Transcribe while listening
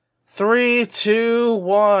3, 2, 1.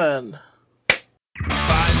 Find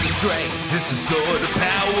the strength, it's a sword of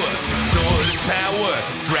power. Sword is power,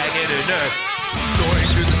 dragon and earth. Soaring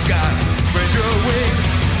through the sky, spread your wings.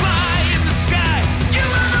 Fly in the sky, you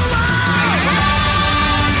are the one.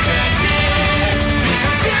 Protected,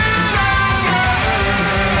 because you are the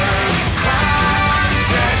earth.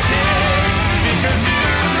 Protected, because you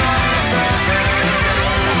are the earth.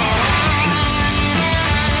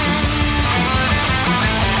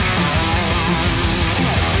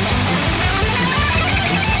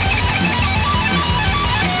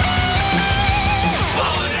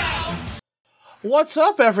 What's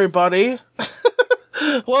up, everybody?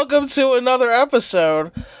 Welcome to another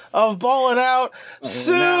episode of Ballin' Out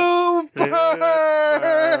Super!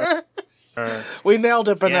 We nailed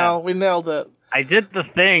it, Benel. Yeah. We nailed it. I did the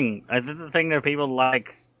thing that people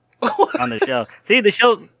like on the show. See, the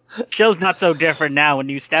show's not so different now when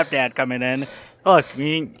new stepdad coming in. Look,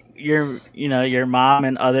 your mom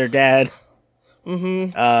and other dad.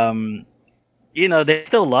 Mm-hmm. They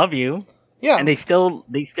still love you. Yeah. And they still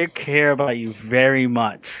care about you very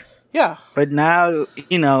much. Yeah. But now,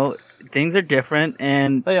 things are different,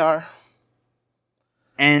 and They are.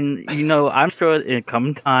 I'm sure in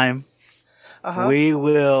come time, Uh-huh. we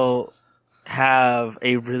will have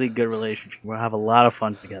a really good relationship. We'll have a lot of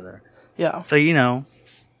fun together. Yeah. So,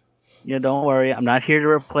 don't worry. I'm not here to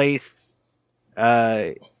replace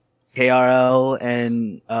KRL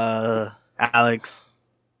and Alex.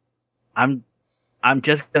 I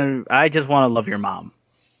just want to love your mom.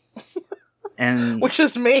 And Which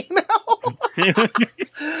is me now.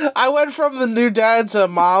 I went from the new dad to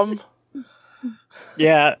mom.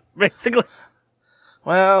 yeah, basically.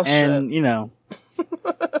 Well, And, shit.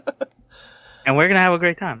 and we're going to have a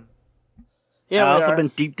great time. Yeah, I've we also are. been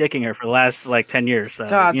deep dicking her for the last 10 years. So,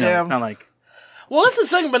 God damn. It's not like, Well, that's the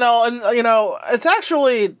thing, Benel, and, it's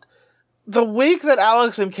actually the week that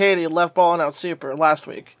Alex and Katie left Ballin' Out Super last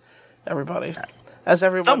week, everybody. As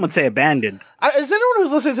everyone... some would say abandoned. Is anyone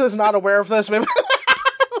who's listening to this not aware of this? Maybe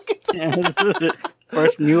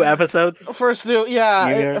First new episodes. First new, yeah.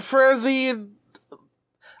 Yeah. For the...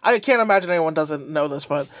 I can't imagine anyone doesn't know this,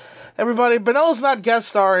 but everybody, Benel's not guest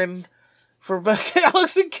starring for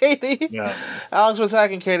Alex and Katie. Yeah. Alex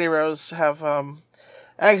Witzak and Katie Rose have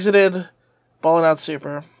exited Ballin' Out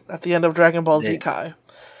Super at the end of Dragon Ball Z Kai.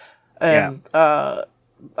 And I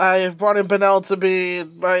brought in Benel to be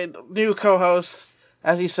my new co-host,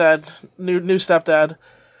 as he said, new stepdad,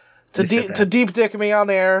 to deep dick me on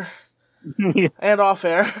air and off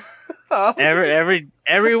air.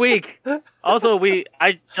 every week. Also,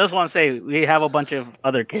 I just want to say we have a bunch of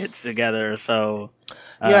other kids together, so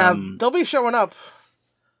They'll be showing up.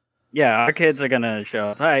 Yeah, our kids are gonna show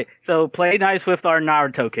up. All right, so play nice with our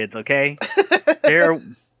Naruto kids, okay? They're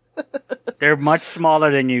much smaller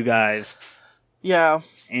than you guys. Yeah.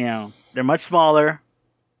 They're much smaller,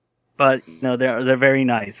 but they're very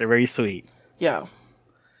nice. They're very sweet. Yeah.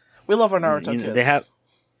 We love our Naruto kids. They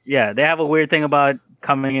have a weird thing about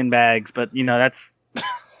coming in bags, but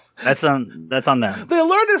that's on them. They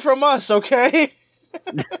learned it from us, okay?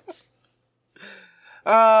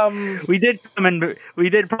 We did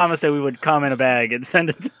promise that we would come in a bag and send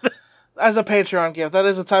it to them. As a Patreon gift. That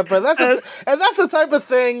is the type of... That's the type of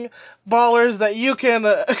thing, ballers, that you can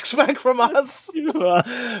expect from us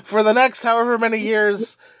for the next however many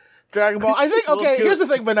years. Dragon Ball. I think, okay, here's the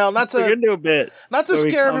thing, Benel, We're gonna do a bit. not to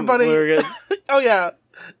scare everybody. Oh, yeah.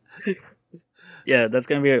 Yeah, that's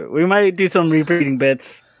gonna be it. We might do some repeating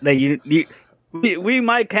bits that we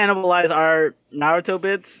might cannibalize our Naruto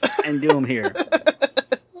bits and do them here.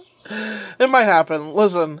 It might happen.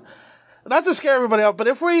 Listen, not to scare everybody out, but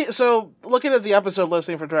looking at the episode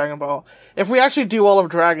listing for Dragon Ball, if we actually do all of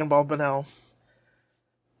Dragon Ball, Benel,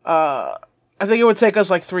 I think it would take us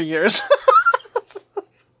 3 years.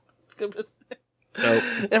 Nope.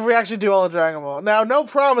 If we actually do all of Dragon Ball. Now, no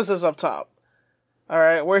promises up top.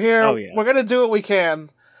 Alright, we're here. Oh, yeah. We're gonna do what we can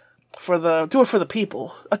do it for the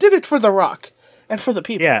people. I did it for The Rock and for the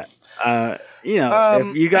people. Yeah.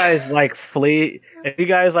 If you guys flee, if you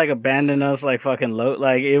guys abandon us fucking low,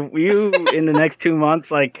 if you in the next 2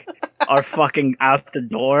 months are fucking out the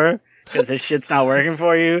door because this shit's not working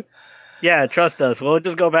for you, yeah, trust us. We'll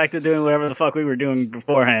just go back to doing whatever the fuck we were doing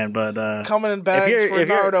beforehand. But coming in bags for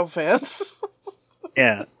Naruto fans.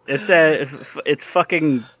 Yeah, it's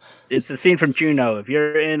a scene from Juno. If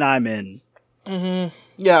you're in, I'm in. Mm-hmm.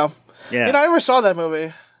 Yeah. Yeah. I never saw that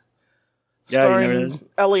movie. Yeah, Starring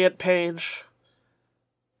Elliot Page.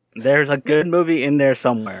 There's a good movie in there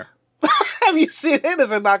somewhere. Have you seen it?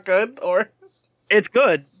 Is it not good? Or it's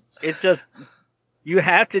good. It's just you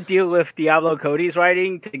have to deal with Diablo Cody's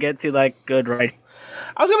writing to get to good writing.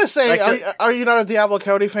 I was gonna say, Like, are you not a Diablo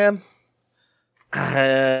Cody fan?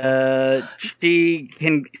 She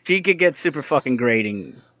could get super fucking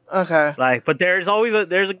grating. Okay. Like, but there's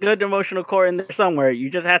a good emotional core in there somewhere. You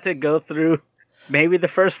just have to go through maybe the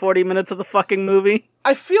first 40 minutes of the fucking movie.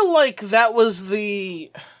 I feel like that was I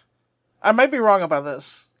might be wrong about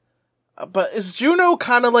this, but is Juno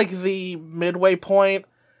kind of like the midway point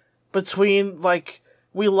between, like,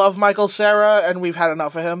 we love Michael Cera and we've had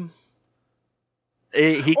enough of him?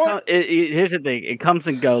 Here's the thing. It comes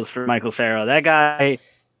and goes for Michael Cera. That guy...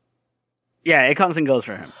 Yeah, it comes and goes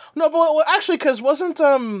for him. No, but actually, because wasn't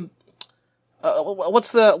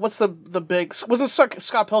what's the big, wasn't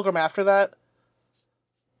Scott Pilgrim after that?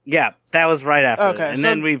 Yeah, that was right after. Okay, that. And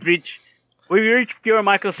then we reached pure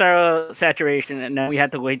Michael Cera saturation, and then we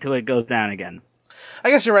had to wait till it goes down again. I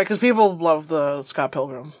guess you're right, because people love the Scott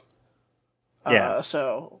Pilgrim. Yeah.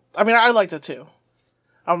 So I mean, I liked it too.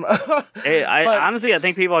 Honestly, I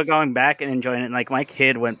think people are going back and enjoying it. Like, my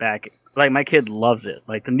kid went back. Like, my kid loves it.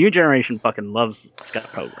 Like, the new generation fucking loves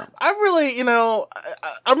Scott Pilgrim. I'm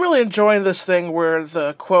really enjoying this thing where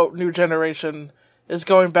the, quote, new generation is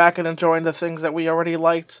going back and enjoying the things that we already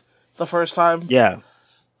liked the first time. Yeah.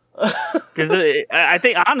 Because I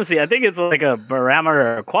think it's like a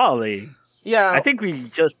barometer of quality. Yeah. I think we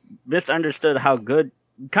just misunderstood how good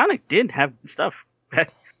kind of did have stuff.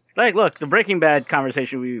 Like, look, the Breaking Bad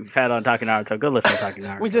conversation we've had on Talking Naruto. Go listen to Talking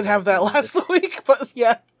Naruto. We did have that last week, but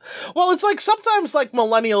yeah. Well, it's like sometimes like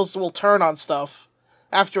millennials will turn on stuff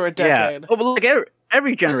after a decade. Yeah. Oh, but like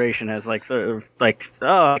every generation has like sort of like,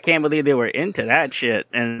 oh, I can't believe they were into that shit.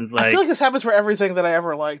 And it's like, I feel like this happens for everything that I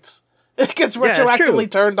ever liked. It gets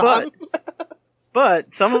retroactively turned on.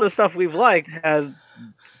 But some of the stuff we've liked has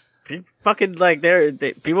fucking like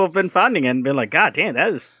people have been finding it and been like, God damn,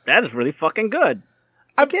 that is really fucking good.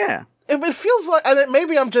 Yeah. It feels like, and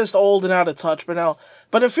maybe I'm just old and out of touch,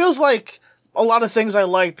 but it feels like a lot of things I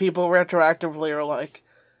like, people retroactively are like,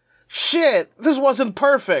 shit, this wasn't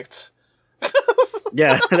perfect.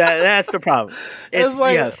 Yeah, that's the problem. It's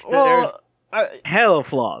like, yes, well, hell of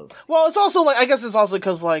flaws. Well, it's also like, I guess it's also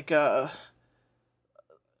because like,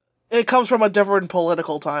 it comes from a different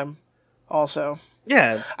political time, also.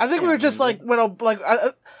 Yeah. I think we were just like,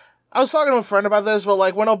 I was talking to a friend about this, but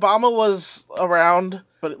like when Obama was around,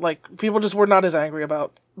 but like people just were not as angry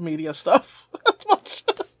about media stuff as much.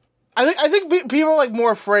 I think people are like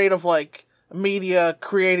more afraid of like media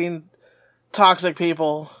creating toxic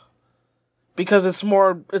people because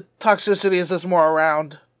toxicity is just more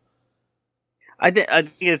around. I think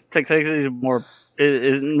it's toxicity is more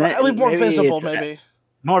at least more visible, maybe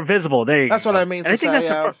more visible. There you go. That's what I mean to say.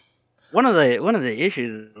 Yeah. One of the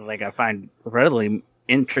issues like I find readily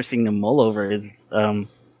interesting to mull over is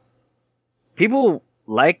people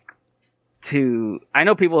like to. I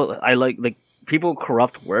know people. I like people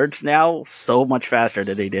corrupt words now so much faster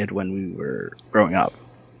than they did when we were growing up.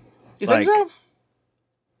 You think so?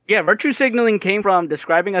 Yeah, virtue signaling came from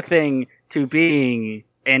describing a thing to being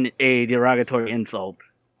a derogatory insult.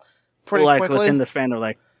 Pretty quickly? within the span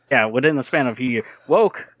of a few years.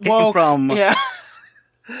 Woke came from. Yeah.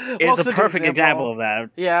 Is a perfect example of that.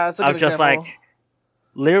 Yeah, it's a good just example. like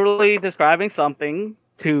literally describing something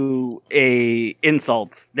to a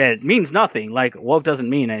insult that means nothing. Like, woke doesn't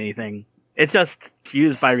mean anything. It's just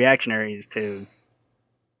used by reactionaries to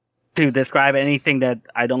describe anything that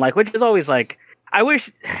I don't like, which is always like, I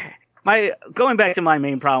wish going back to my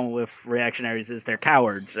main problem with reactionaries is they're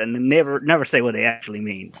cowards and they never say what they actually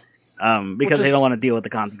mean. Because they don't want to deal with the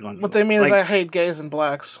consequences. What they mean is I hate gays and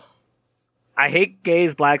blacks. I hate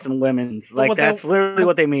gays, blacks, and women's. Like, that's literally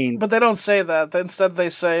what they mean. But they don't say that. Instead, they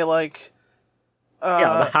say, like... they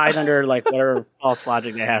hide under, like, whatever false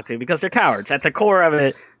logic they have to, because they're cowards. At the core of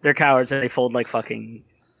it, they're cowards, and they fold like fucking...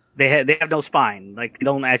 They have no spine. Like, they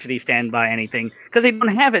don't actually stand by anything, because they don't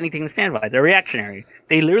have anything to stand by. They're reactionary.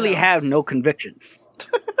 They literally have no convictions.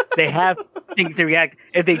 They have things to react...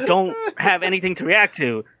 If they don't have anything to react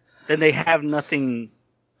to, then they have nothing...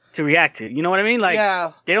 to react to. You know what I mean? Like,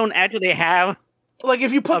 they don't actually have... Like,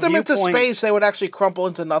 if you put them into space, they would actually crumple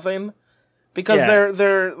into nothing. Because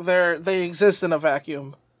they exist in a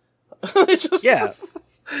vacuum.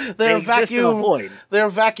 They're a vacuum. They're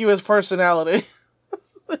a vacuous personality.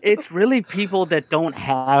 It's really people that don't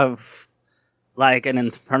have, like, an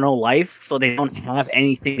internal life, so they don't have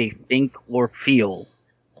anything they think or feel.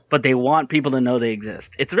 But they want people to know they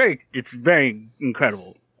exist. It's very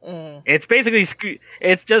incredible. It's basically,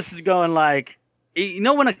 it's just going like, you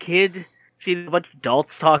know when a kid sees a bunch of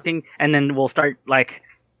adults talking and then will start like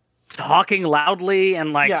talking loudly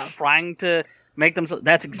and like trying to make them,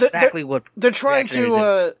 that's exactly what they're trying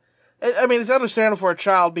to, I mean, it's understandable for a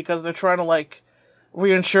child because they're trying to like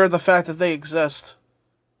reinsure the fact that they exist.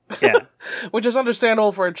 Yeah. Which is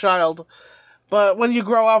understandable for a child. But when you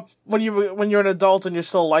grow up, when you're an adult and you're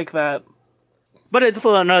still like that. But it's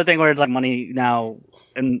also another thing where it's like money now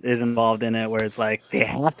is involved in it, where it's like they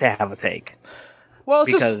have to have a take. Well,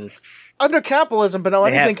 it's just under capitalism, but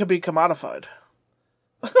anything can be commodified.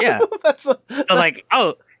 Yeah. So like,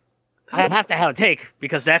 oh, I have to have a take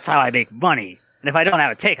because that's how I make money. And if I don't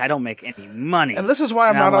have a take, I don't make any money. And this is why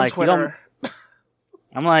I'm not on Twitter.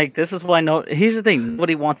 I'm like, this is why here's the thing,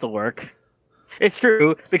 nobody wants to work. It's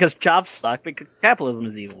true, because jobs suck, because capitalism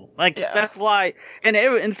is evil. Like, that's why, and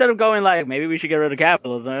instead of going like, maybe we should get rid of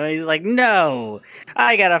capitalism, he's like, no,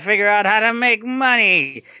 I gotta figure out how to make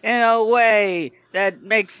money in a way that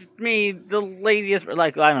makes me the laziest,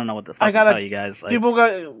 like, I don't know what the fuck to tell you guys. Like, people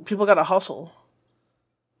gotta hustle.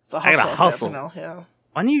 It's a hustle. I gotta hustle. Yeah.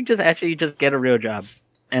 Why don't you just get a real job,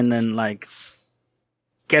 and then, like,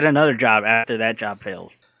 get another job after that job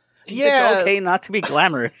fails? Yeah. It's okay not to be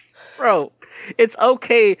glamorous. Bro, it's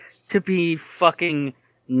okay to be fucking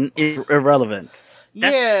irrelevant.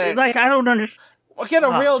 Like, I don't understand. Well, get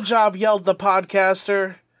a real job, yelled the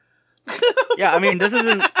podcaster. Yeah, I mean, this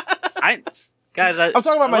isn't... I'm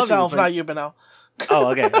talking about myself, not you, Benel.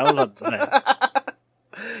 Oh, okay. I was about to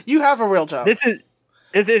say. You have a real job. This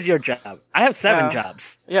is your job. I have 7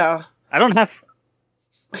 jobs. Yeah. I don't have...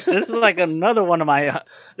 This is like another one of my...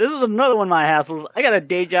 This is another one of my hassles. I got a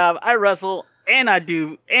day job, I wrestle, and I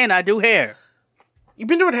do hair. You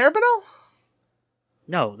been doing hair, Benel?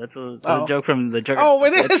 No, that's a joke from the joke. Oh,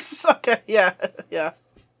 it is? Okay, yeah.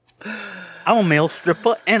 I'm a male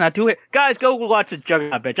stripper, and I do hair. Guys, go watch the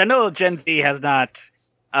Juggernaut, bitch. I know Gen Z has not...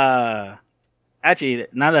 Actually,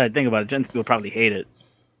 now that I think about it, Gen Z will probably hate it.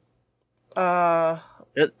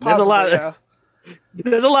 There's a lot of...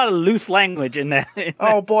 There's a lot of loose language in there.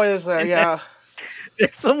 Oh boy, is there, yeah.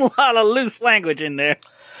 There's a lot of loose language in there.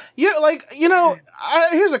 Yeah, like,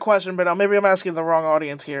 here's a question, but maybe I'm asking the wrong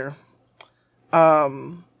audience here. I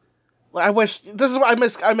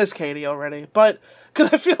miss Katie already, but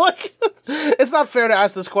because I feel like it's not fair to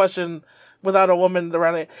ask this question without a woman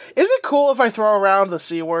around it. Is it cool if I throw around the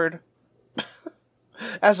C word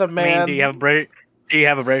as a man? I mean, do you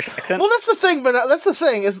have a British accent? Well, that's the thing, but that's the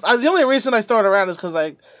thing. Is the only reason I throw it around is because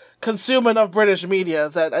I consume enough British media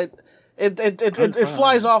that it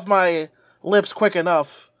flies off my lips quick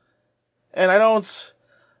enough, and I don't.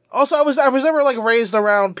 Also, I was never like raised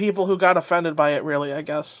around people who got offended by it. Really, I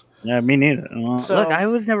guess. Yeah, me neither. Look, I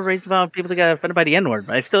was never raised around people that got offended by the N-word,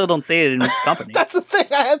 but I still don't say it in company. That's the thing.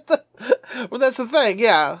 Well, that's the thing.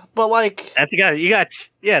 Yeah, but like that's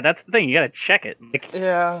that's the thing. You gotta check it. Like,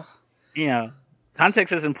 yeah.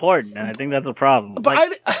 Context is important, and I think that's a problem. But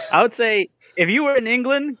like, I would say, if you were in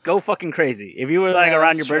England, go fucking crazy. If you were like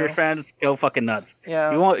around your British friends, go fucking nuts.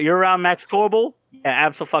 Yeah. You're around Max Corbel? Yeah,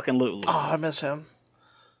 absolutely. Oh, I miss him.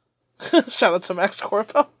 Shout out to Max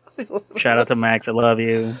Corbel. Shout out to Max. I love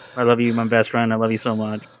you. I love you, my best friend. I love you so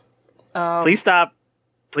much. Please stop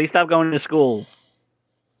going to school.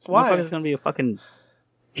 Why? Motherfucker's gonna be a fucking.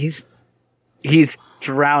 He's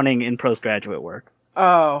drowning in postgraduate work.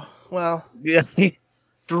 Oh. Well, he's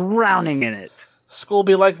drowning in it. School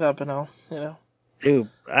be like that, but Dude,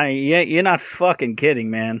 you're not fucking kidding,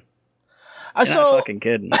 man. Not fucking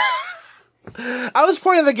kidding. I was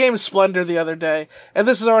playing the game Splendor the other day, and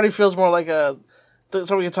this already feels more like so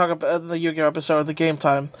we can talk about the Yu-Gi-Oh episode, the game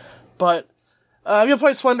time. But have you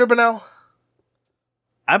played Splendor, Benel?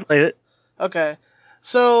 I played it. Okay,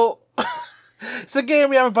 so it's a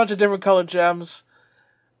game. We have a bunch of different colored gems.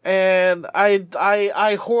 And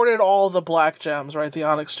I hoarded all the black gems, right? The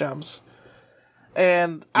Onyx gems.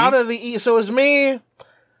 And out of so it was me.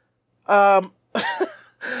 I'm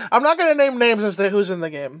not going to name names as to who's in the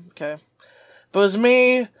game, okay? But it was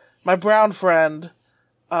me, my brown friend,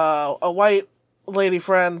 a white lady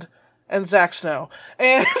friend, and Zack Snow.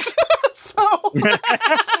 And so...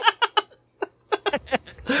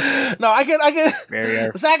 No, I can.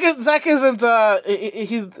 Zach isn't.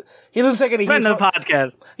 He doesn't take any. Friend of the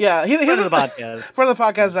podcast. Yeah, friend of the podcast. Friend of the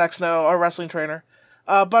podcast, Zack Snow, our wrestling trainer.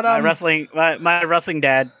 But my wrestling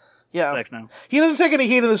dad. Yeah, Zack Snow. He doesn't take any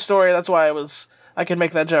heat in the story. That's why I can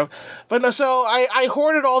make that joke. But no, so I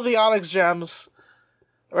hoarded all the Onyx gems,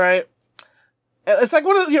 right? It's like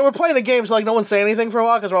we're playing a game, so like no one's saying anything for a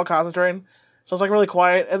while because we're all concentrating. So it's like really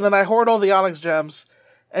quiet, and then I hoard all the Onyx gems,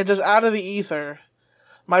 and just out of the ether,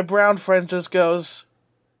 my brown friend just goes,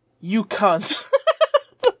 "You cunt."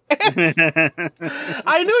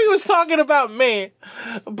 I knew he was talking about me,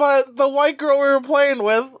 but the white girl we were playing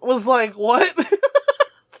with was like, "What?"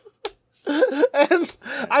 And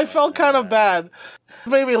I felt kind of bad. It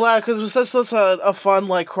made me laugh because it was such a fun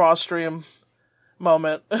like cross stream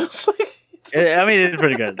moment. It's like, I mean, it's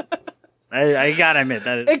pretty good. I gotta admit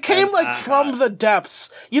that it came from the depths.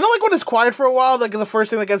 You know, like when it's quiet for a while, like the first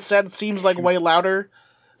thing that gets said seems like way louder.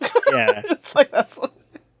 Yeah, it's like that's.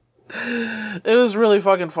 It was really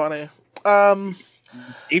fucking funny.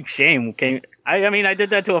 Deep shame came. I mean, I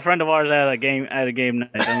did that to a friend of ours at a game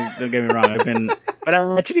night. Don't get me wrong. But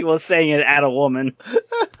I actually was saying it at a woman.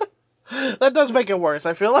 That does make it worse,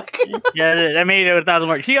 I feel like. Yeah, I made it 1,000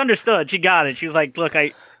 words. She understood. She got it. She was like, "Look,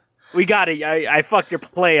 we got it. I fucked your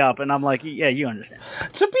play up," and I'm like, "Yeah, you understand."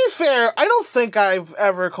 To be fair, I don't think I've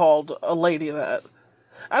ever called a lady that.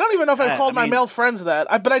 I don't even know if I've called my male friends that.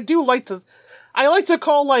 But I do like to. I like to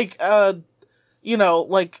call like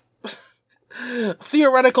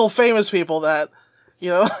theoretical famous people that,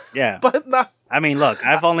 Yeah. But not. I mean, look,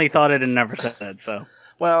 I've only thought it and never said it. So.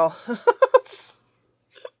 Well.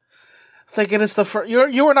 Thinking it's the first.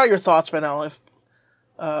 You were not your thoughts, Benel. If.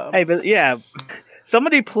 Hey, but yeah.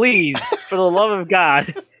 Somebody please, for the love of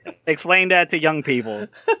God, explain that to young people.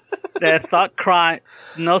 That thought crime,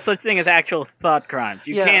 no such thing as actual thought crimes.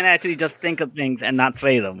 You can't actually just think of things and not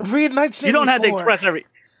say them. Read 1984. You don't have to express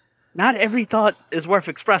not every thought is worth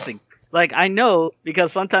expressing. Like, I know,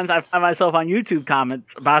 because sometimes I find myself on YouTube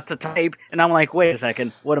comments about to type, and I'm like, wait a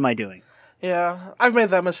second, what am I doing? Yeah, I've made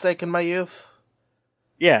that mistake in my youth.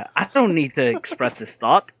 Yeah, I don't need to express this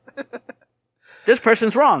thought. This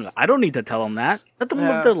person's wrong. I don't need to tell them that. Let them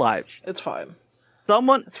live their lives. It's fine.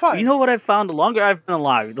 It's fine. You know what I've found? The longer I've been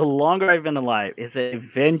alive, is that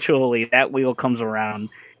eventually that wheel comes around,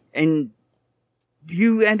 and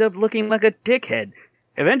you end up looking like a dickhead.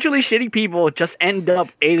 Eventually, shitty people just end up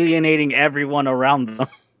alienating everyone around them.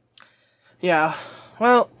 Yeah.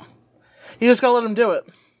 Well, you just gotta let them do it.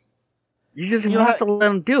 You have to let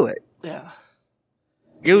them do it. Yeah.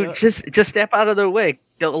 Just step out of their way.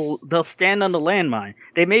 They'll stand on the landmine.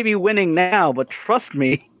 They may be winning now, but trust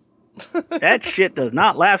me, that shit does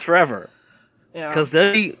not last forever. Yeah. Because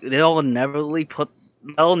they'll inevitably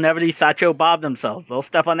Sacho Bob themselves. They'll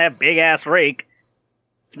step on that big ass rake,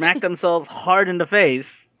 smack themselves hard in the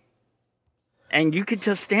face, and you could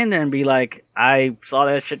just stand there and be like, I saw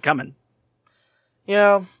that shit coming.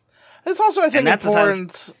 Yeah. It's also, I think,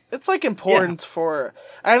 important. It's like important for.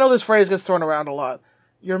 I know this phrase gets thrown around a lot.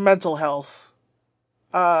 Your mental health.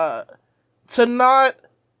 To not,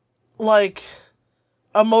 like,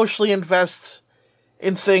 emotionally invest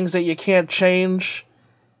in things that you can't change.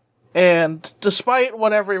 And despite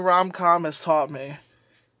what every rom-com has taught me,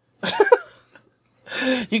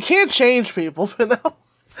 you can't change people,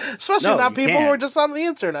 especially not people who are just on the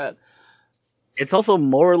internet. It's also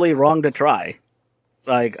morally wrong to try.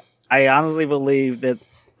 Like, I honestly believe that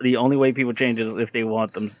the only way people change is if they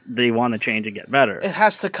want to change and get better. It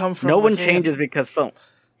has to come from no one within. changes because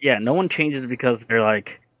no one changes because they're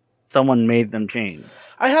like someone made them change.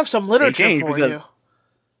 I have some literature for you.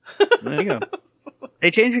 There you go. They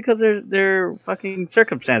change because their fucking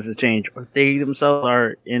circumstances change, or they themselves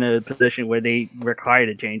are in a position where they require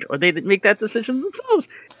to change, or they make that decision themselves.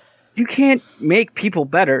 You can't make people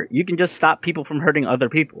better. You can just stop people from hurting other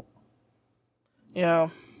people. Yeah.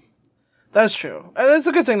 That's true. And it's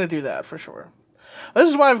a good thing to do that, for sure. This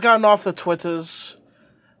is why I've gotten off the Twitters.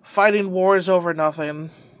 Fighting wars over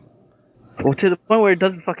nothing. Well, to the point where it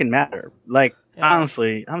doesn't fucking matter. Like,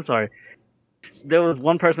 honestly, I'm sorry. There was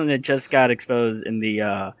one person that just got exposed in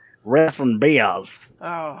the Wrestling Bears.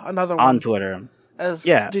 Oh, another one. On Twitter. As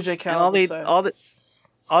DJ Khaled would say.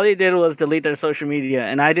 All they did was delete their social media,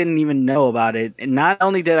 and I didn't even know about it. And not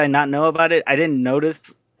only did I not know about it, I didn't notice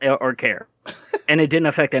or care. And it didn't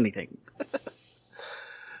affect anything.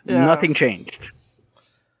 Nothing changed.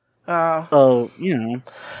 So,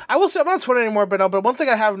 I will say, I'm not on Twitter anymore, but one thing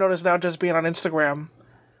I have noticed now, just being on Instagram,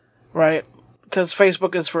 right? Because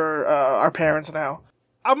Facebook is for our parents now.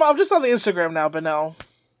 I'm just on the Instagram now, Benel.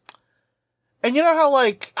 And you know how,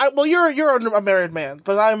 like, you're a married man,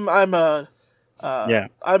 but I'm a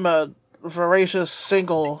voracious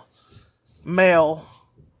single male,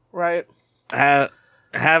 right?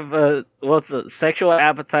 Have a sexual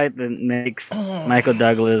appetite that makes Michael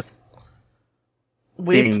Douglas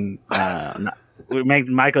weep. Make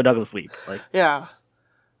Michael Douglas weep. Like,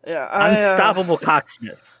 unstoppable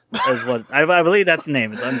cocksmith is what I believe that's the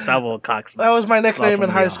name. It's unstoppable cocksmith. That was my nickname in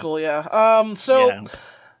high school. Yeah. I'm on the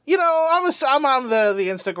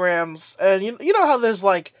Instagrams, and you know how there's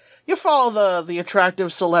like you follow the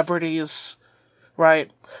attractive celebrities,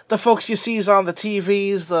 right? The folks you see on the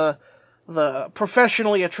TVs, the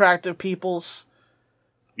professionally attractive peoples.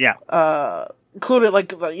 Yeah. Included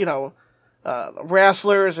like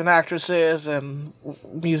wrestlers and actresses and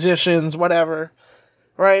musicians, whatever.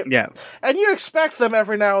 Right? Yeah. And you expect them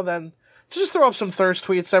every now and then just throw up some thirst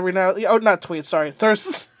tweets every now. Oh, not tweets. Sorry,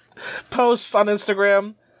 thirst posts on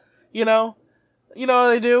Instagram. You know what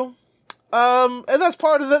they do. And that's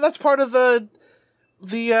part of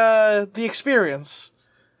the experience,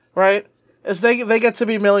 right? Is they get to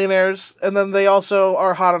be millionaires, and then they also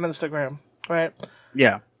are hot on Instagram, right?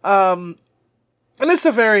 Yeah. And it's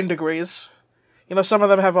to varying degrees. Some of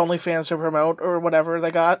them have OnlyFans to promote or whatever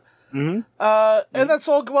they got. Mm-hmm. And that's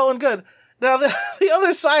all well and good. Now, the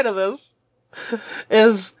other side of this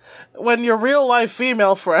is when your real life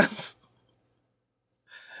female friends,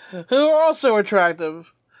 who are also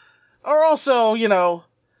attractive, are also,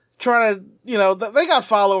 trying to, they got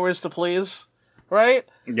followers to please, right?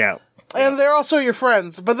 Yeah. And they're also your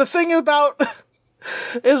friends. But the thing about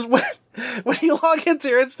is when you log into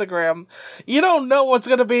your Instagram, you don't know what's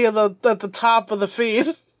going to be at the top of the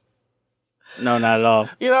feed. No, not at all.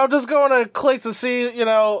 I'm just going to click to see,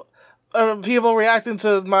 people reacting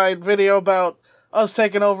to my video about us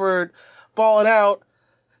taking over Balling Out.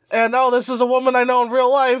 And, this is a woman I know in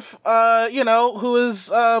real life, who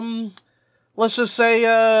is, let's just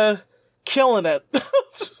say, killing it.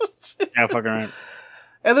 Yeah, fucking right.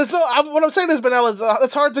 And there's what I'm saying is, Benel,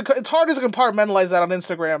 it's harder to compartmentalize that on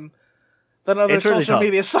Instagram than other social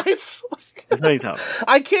media sites. It's really tough.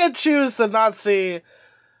 I can't choose to not see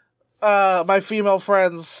my female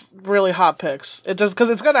friends' really hot pics. It just,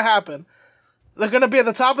 because it's going to happen. They're going to be at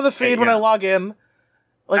the top of the feed when I log in.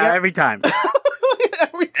 Every time.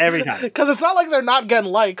 Every time. Because it's not like they're not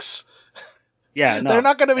getting likes. Yeah, no. They're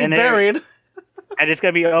not going to be buried. And it's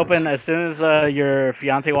going to be open as soon as your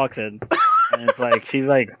fiance walks in. And it's like, she's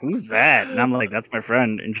like, who's that? And I'm like, that's my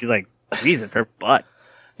friend. And she's like, Jesus, her butt.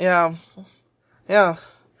 Yeah. Yeah.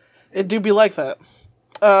 It do be like that.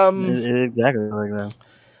 It's exactly like that.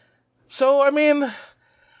 So, I mean,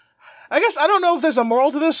 I guess I don't know if there's a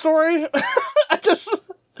moral to this story.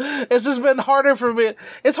 It's just been harder for me.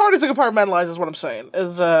 It's harder to compartmentalize, is what I'm saying.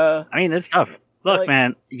 I mean, it's tough. Look,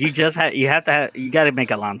 man, you got to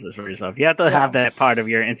make allowances for yourself. You have to have that part of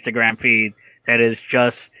your Instagram feed that is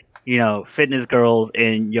just, fitness girls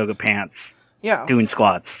in yoga pants. Yeah. Doing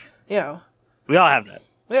squats. Yeah. We all have that.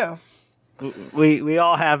 Yeah. We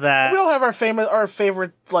all have that. We all have our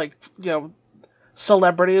favorite,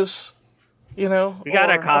 celebrities, We got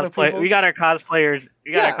our cosplay. We got our cosplayers.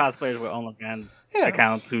 We got our cosplayers with OnlyFans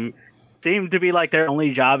accounts who seem to be like their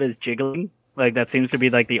only job is jiggling. Like that seems to be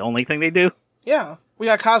like the only thing they do. Yeah, we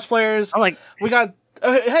got cosplayers. I'm like, we got.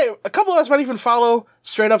 Hey, a couple of us might even follow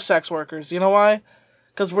straight up sex workers. You know why?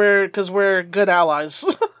 Because we're good allies.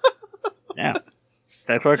 Yeah,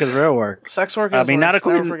 sex work is real work. Sex work is I mean, work. not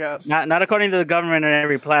according not according to the government on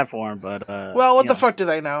every platform, but well, what the fuck do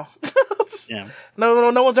they know? Yeah.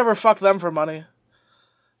 No one's ever fucked them for money.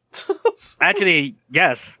 Actually,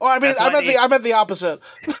 yes. Oh, I meant the opposite.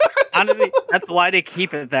 Honestly, that's why they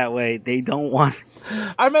keep it that way. They don't want.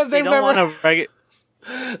 I meant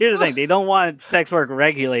Here's the thing: they don't want sex work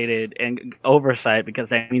regulated and oversight because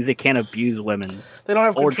that means they can't abuse women. They don't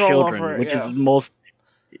have control children, over it, which is most.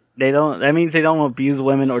 They don't. That means they don't abuse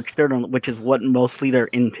women or children, which is what mostly they're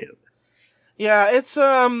into. Yeah, it's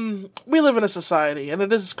we live in a society, and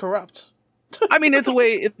it is corrupt. I mean, it's a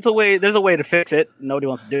way. There's a way to fix it. Nobody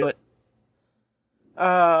wants to do it.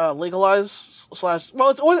 Legalize / Well,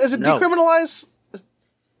 is it decriminalize?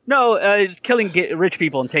 No, it's killing rich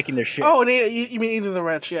people and taking their shit. Oh, and you mean eating the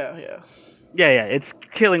rich? Yeah. Yeah. It's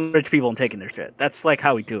killing rich people and taking their shit. That's like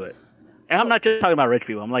how we do it. And I'm not just talking about rich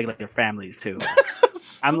people. I'm like their families too.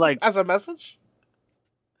 I'm like as a message.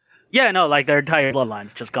 Yeah, no, like their entire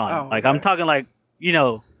bloodline's just gone. Oh, like I'm talking like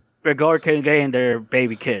Gregor and their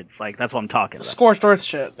baby kids. Like that's what I'm talking about. Scorched earth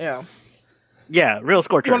shit. Yeah. Yeah, real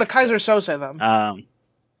scorched earth. You want to Kaiser Sose them?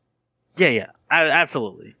 Yeah.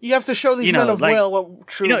 Absolutely. You have to show these men of will what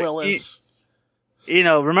true will is.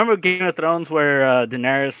 Remember Game of Thrones where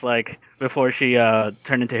Daenerys, like, before she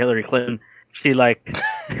turned into Hillary Clinton, she, like...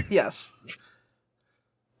 Yes.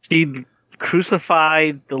 She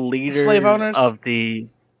crucified the leaders of the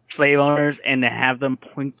slave owners and to have them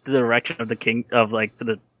point the direction of the king, of, like,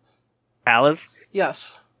 the palace.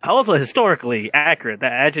 Yes. Also historically accurate.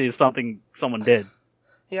 That actually is something someone did.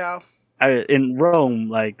 Yeah. In Rome,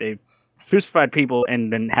 like, they crucified people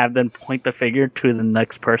and then have them point the figure to the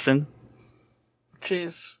next person.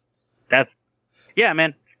 Jeez. Yeah,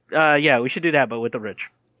 man. We should do that, but with the rich.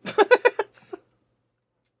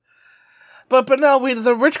 But Benel,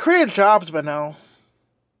 the rich create jobs, Benel.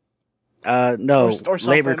 No, or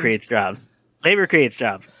labor creates jobs. Labor creates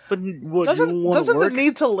jobs. But doesn't the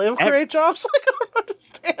need to live create jobs? Like, I don't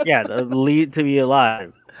understand. Yeah, the need to be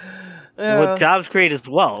alive. Yeah. What jobs create is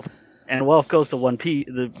wealth, and wealth goes to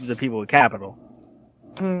the people with capital.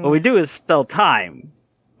 What we do is sell time,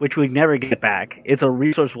 which we never get back. It's a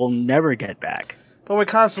resource we'll never get back. But we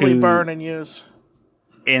constantly burn and use.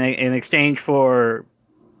 In exchange for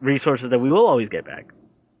resources that we will always get back.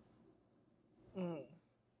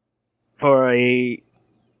 We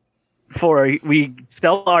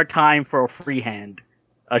sell our time for a free hand,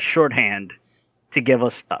 a shorthand, to give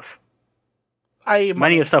us stuff.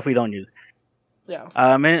 Many of the stuff we don't use. Yeah.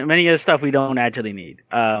 Many of the stuff we don't actually need.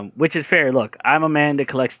 Which is fair. Look, I'm a man that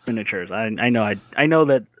collects miniatures. I know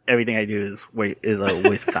that everything I do is a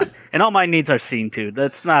waste of time, and all my needs are seen to.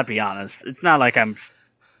 Let's not be honest. It's not like I'm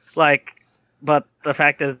like, but the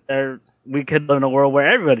fact is, we could live in a world where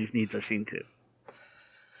everybody's needs are seen to.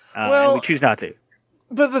 And we choose not to.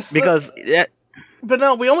 But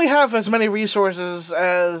no, we only have as many resources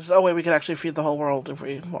as... Oh, wait, we could actually feed the whole world if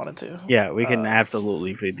we wanted to. Yeah, we can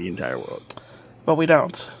absolutely feed the entire world. But we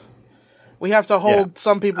don't. We have to hold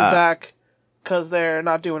some people back because they're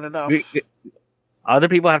not doing enough. Other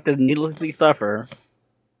people have to needlessly suffer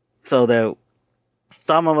so that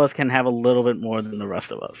some of us can have a little bit more than the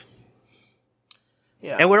rest of us.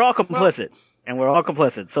 Yeah. And we're all complicit.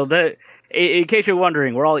 So that... In case you're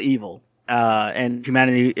wondering, we're all evil, and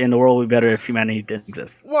humanity in the world would be better if humanity didn't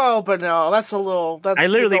exist. Well, but no, that's a little. That's I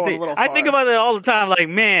literally think about it all the time. Like,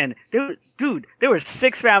 man, there were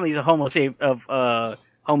 6 families of Homo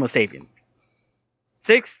sapiens,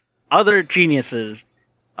 6 other geniuses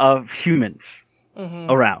of humans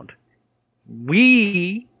around.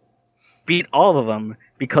 We beat all of them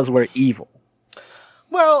because we're evil.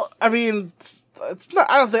 Well, I mean, it's not.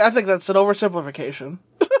 I think that's an oversimplification.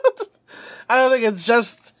 I don't think it's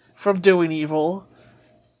just from doing evil.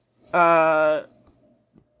 There's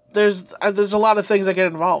a lot of things that get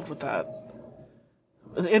involved with that.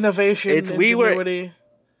 Innovation, ingenuity.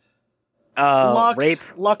 Luck. Rape.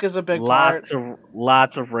 Luck is a big part.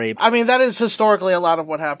 Lots of rape. I mean, that is historically a lot of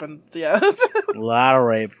what happened. Yeah. A lot of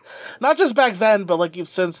rape. Not just back then, but like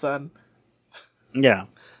since then. Yeah.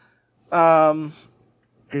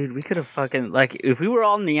 Dude, we could have fucking... Like, if we were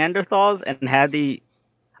all Neanderthals and had the...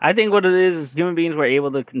 I think what it is human beings were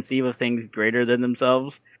able to conceive of things greater than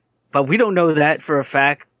themselves, but we don't know that for a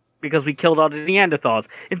fact because we killed all the Neanderthals.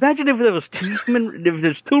 Imagine if there was if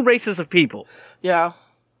there's 2 races of people. Yeah.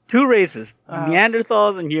 2 races,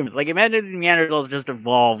 Neanderthals and humans. Like, imagine the Neanderthals just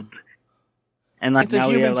evolved, and like now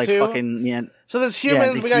we have like too? fucking So there's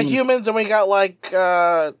humans. We got humans, and we got like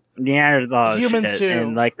Neanderthals. Humans shit. too,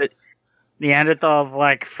 and like the Neanderthals,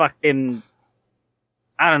 like fucking.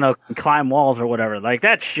 I don't know, climb walls or whatever. Like,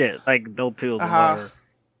 that shit. Like, build tools or whatever.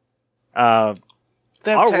 Our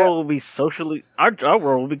world will be socially... Our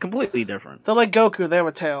world will be completely different. They're like Goku. They have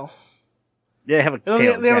a tail. They have a tail. The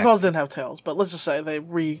Neanderthals didn't have tails, but let's just say they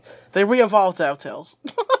re-evolved to have tails.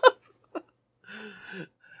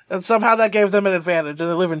 And somehow that gave them an advantage, and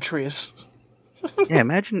they live in trees. Yeah,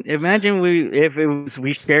 imagine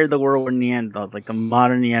we shared the world with Neanderthals, like the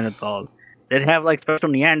modern Neanderthals. They'd have like special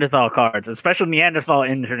Neanderthal cards, a special Neanderthal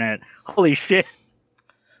internet. Holy shit.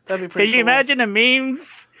 That'd be pretty cool. Can you imagine the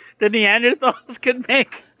memes the Neanderthals could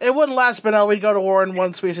make? It wouldn't last, Benel. We'd go to war and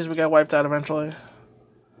one species would get wiped out eventually.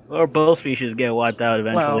 Or both species get wiped out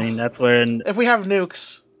eventually. And that's when... If we have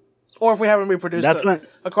nukes. Or if we haven't reproduced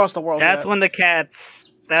across the world That's when the cats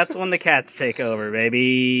take over,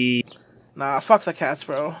 baby. Nah, fuck the cats,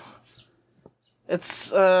 bro.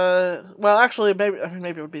 It's, well, actually, maybe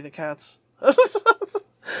it would be the cats.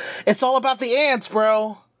 It's all about the ants,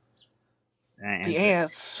 bro. The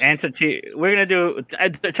ants. Ants are we're gonna do.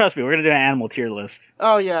 Trust me, we're gonna do an animal tier list.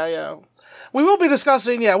 Oh yeah. We will be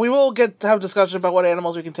discussing. Yeah, we will have discussion about what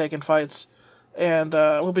animals we can take in fights, and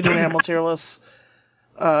we'll be doing animal tier lists.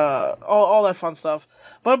 All that fun stuff.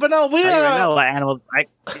 But no, we know what animals.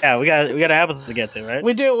 We got animals to get to, right?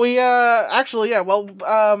 We do. We actually, yeah. Well,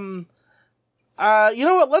 you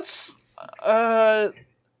know what? Let's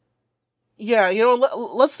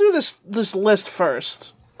let's do this list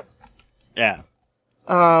first. Yeah.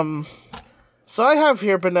 So I have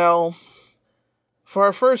here, Benel, for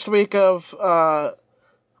our first week of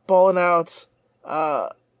Ballin' Out,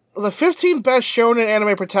 the 15 best shonen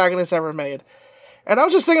anime protagonists ever made. And I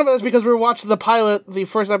was just thinking about this because we were watching the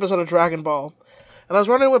first episode of Dragon Ball. And I was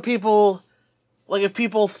wondering what people, like, if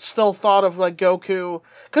people still thought of, like, Goku.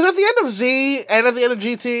 Because at the end of Z and at the end of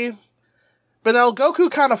GT, Benel,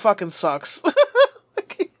 Goku kind of fucking sucks.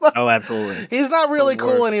 Oh, absolutely. He's not really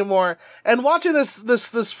cool anymore. And watching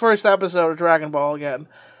this first episode of Dragon Ball again,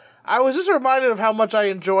 I was just reminded of how much I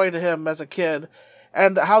enjoyed him as a kid.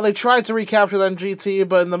 And how they tried to recapture that in GT,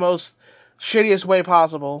 but in the most shittiest way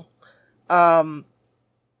possible.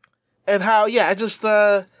 And how,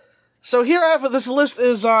 so here I have, this list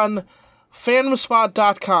is on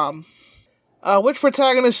fanspot.com. Which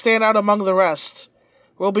protagonists stand out among the rest?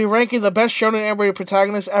 We'll be ranking the best shonen anime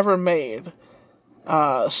protagonists ever made.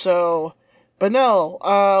 So,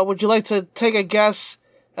 Benel, would you like to take a guess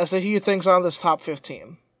as to who you think's on this top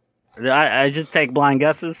 15? I just take blind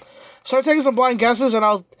guesses? Start taking some blind guesses, and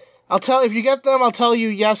I'll tell, if you get them, I'll tell you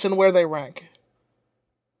yes and where they rank.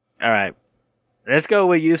 Alright. Let's go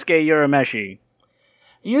with Yusuke Urameshi.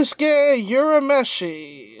 Yusuke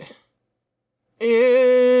Urameshi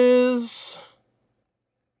is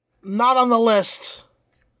not on the list.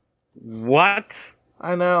 What?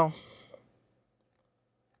 I know.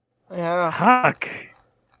 Yeah. Fuck.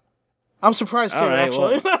 I'm surprised too,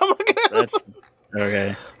 actually. Well, that's,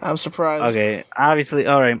 okay. I'm surprised. Okay, obviously,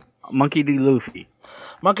 alright. Monkey D. Luffy.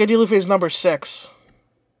 Monkey D. Luffy is number 6.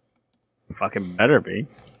 Fucking better be.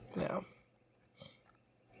 Yeah.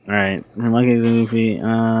 Alright, Monkey D. Luffy,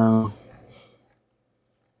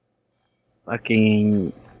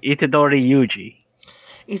 fucking Itadori Yuji.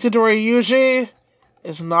 Itadori Yuji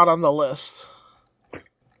is not on the list.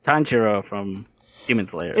 Tanjiro from Demon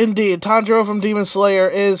Slayer. Indeed, Tanjiro from Demon Slayer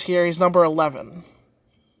is here. He's number 11.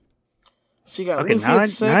 So you got Luffy at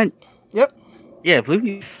 6. Yep. Yeah, if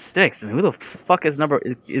Luffy's 6, then who the fuck is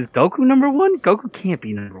Goku number 1? Goku can't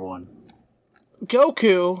be number 1.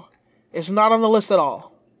 Goku is not on the list at all.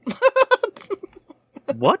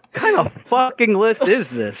 What kind of fucking list is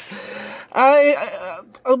this?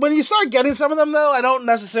 When you start getting some of them, though, I don't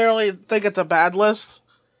necessarily think it's a bad list,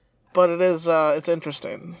 but it is, it's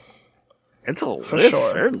interesting. It's a for list,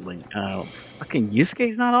 sure. Certainly. Fucking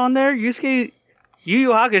Yusuke's not on there? Yu Yu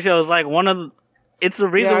Hakusho is like one of the... It's the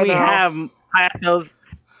reason we have those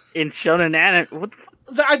in shonen anime. What the fuck?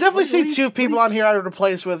 I definitely see two people on here I would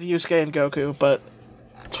replace with Yusuke and Goku, but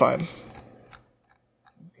it's fine.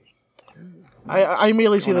 I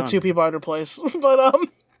immediately see the two people I'd replace, but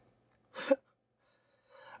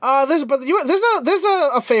there's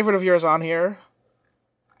a favorite of yours on here,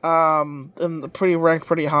 and ranked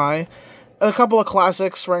pretty high. A couple of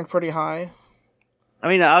classics ranked pretty high. I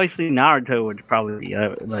mean, obviously Naruto would probably be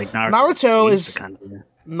like Naruto is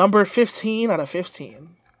number 15 out of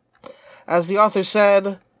 15. As the author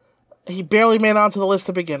said, he barely made it onto the list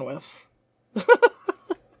to begin with.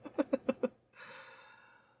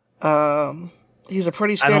 He's a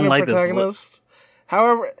pretty standard protagonist.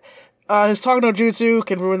 However, his talk no jutsu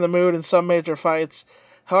can ruin the mood in some major fights.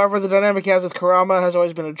 However, the dynamic he has with Kurama has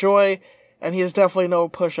always been a joy, and he is definitely no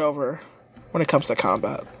pushover when it comes to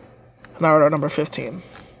combat. Naruto number 15.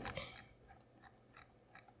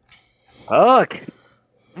 Fuck.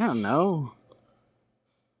 I don't know.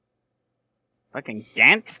 Fucking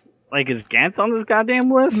Gantz? Like, is Gantz on this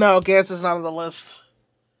goddamn list? No, Gantz is not on the list.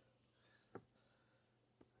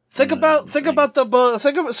 Think about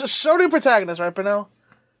shonen protagonists, right, Benel?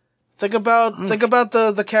 Think about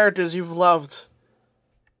the characters you've loved.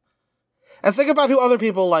 And think about who other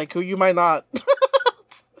people like, who you might not.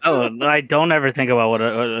 Oh, I don't ever think about what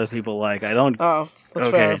other people like. I don't. Oh,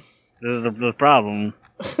 that's fair. This is the problem.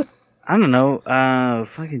 I don't know.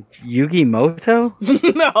 Fucking Yugi Moto?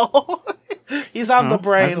 No. He's on the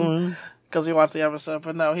brain because we watched the episode,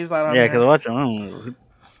 but no, he's not on. Yeah, because I watched him.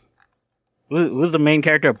 Who's the main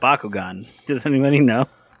character of Bakugan? Does anybody know?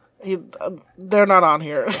 They're not on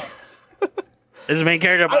here. Is the main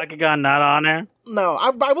character of Bakugan not on there? No,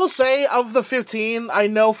 I will say, of the 15, I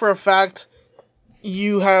know for a fact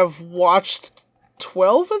you have watched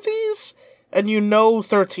 12 of these, and you know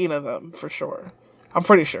 13 of them, for sure. I'm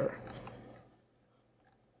pretty sure.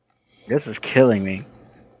 This is killing me.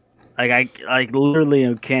 Like, I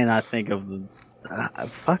literally cannot think of the...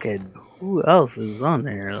 fucking... Who else is on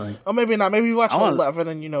there? Like, oh, maybe not. Maybe you watched 11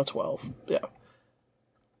 and you know 12. Yeah.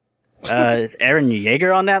 Is Eren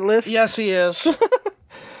Yeager on that list? Yes, he is.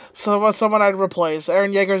 Someone I'd replace.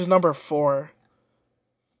 Eren Yeager's number 4.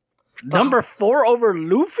 Number 4 over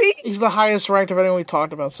Luffy? He's the highest ranked of anyone we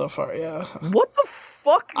talked about so far, yeah. What the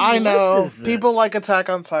fuck? I know. People like Attack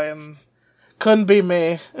on Titan. Couldn't be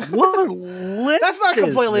me. What list? That's not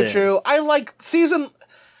completely true. I liked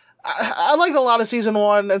a lot of season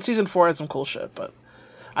 1, and season 4 had some cool shit, but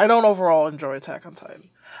I don't overall enjoy Attack on Titan.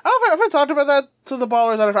 I don't know if I talked about that to the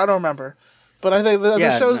ballers. I don't remember, but I think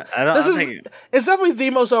this show. It's definitely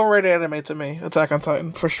the most overrated anime to me. Attack on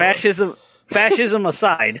Titan, for sure. Fascism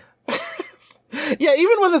aside. Yeah,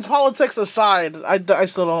 even with its politics aside, I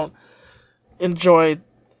still don't enjoy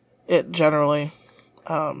it generally.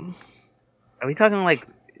 Are we talking like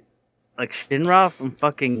Shinra from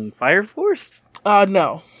fucking Fire Force?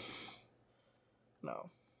 No.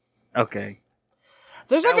 Okay.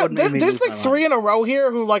 There's there's 3 in a row here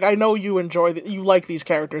who I know you enjoy you like these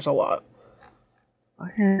characters a lot.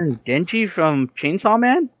 Fucking Denji from Chainsaw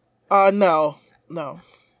Man? No.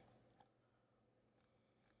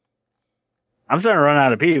 I'm starting to run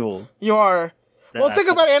out of people. You are. Well, think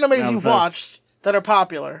about animes you've watched that are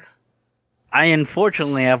popular. I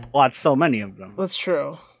unfortunately have watched so many of them. That's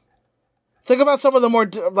true. Think about some of the more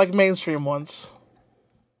like mainstream ones.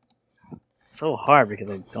 So hard because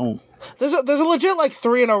I don't. There's a legit like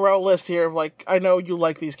 3 in a row list here of like I know you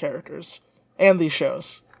like these characters and these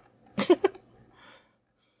shows.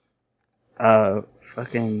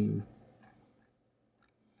 Fucking.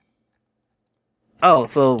 Oh,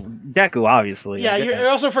 so Deku, obviously. Yeah, you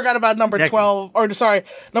also forgot about number Deku. 12, or sorry,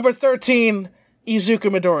 number 13,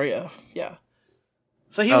 Izuku Midoriya. Yeah.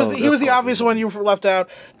 So he was the obvious one you left out,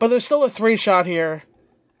 but there's still a 3 shot here.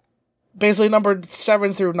 Basically numbered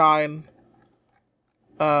 7 through 9.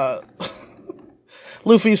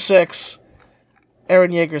 Luffy's 6,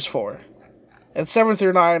 Eren Yeager's 4. And 7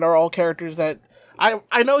 through 9 are all characters that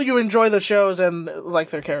I know you enjoy the shows and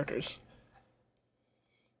like their characters.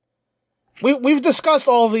 We've discussed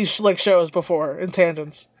all of these like shows before in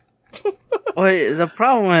tangents. Well, the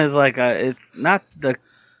problem is like it's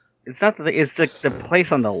like the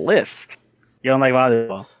place on the list. You don't like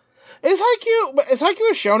volleyball? Is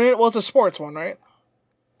Haikyuu a shonen? Well, it's a sports one, right?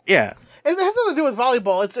 Yeah. It has nothing to do with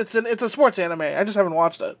volleyball. It's a sports anime. I just haven't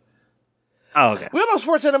watched it. Oh, okay. We all know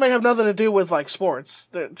sports anime have nothing to do with like sports.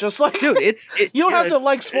 They're just like dude, you don't have to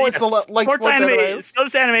like sports to like sports anime.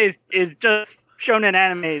 Sports anime is just shonen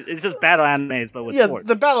anime. It's just battle animes, but with sports.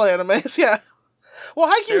 The battle animes. Yeah.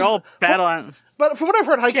 Well, Haikyuu's all battle. But from what I've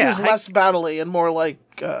heard, Haikyuu's less battle-y and more like.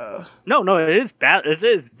 No, it is It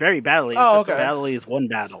is very battle-y. Oh, okay. Battle-y is one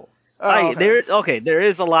battle. Oh, okay. There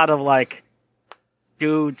is a lot of like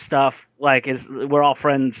dude stuff. Like we're all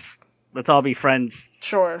friends. Let's all be friends.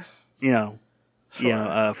 Sure.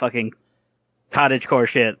 Fucking cottagecore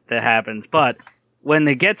shit that happens. But when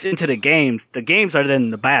it gets into the games are then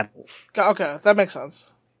the battles. Okay, that makes sense.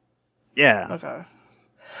 Yeah. Okay.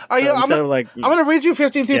 I'm gonna read you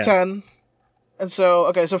 15 through 10. And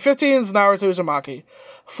so 15 is Naruto Uzumaki.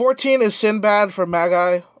 14 is Sinbad from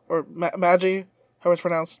Magi, or Magi, how it's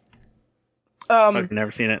pronounced. I've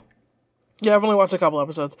never seen it. Yeah, I've only watched a couple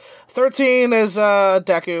episodes. 13 is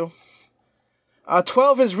Deku.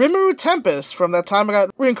 12 is Rimuru Tempest from that time I got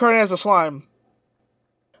reincarnated as a slime.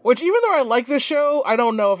 Which, even though I like this show, I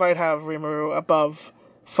don't know if I'd have Rimuru above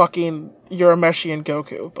fucking Urameshi and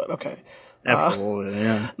Goku, but okay. Absolutely,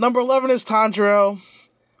 yeah. Number 11 is Tanjiro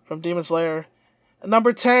from Demon Slayer.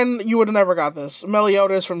 Number 10, you would have never got this.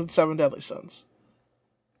 Meliodas from the Seven Deadly Sins.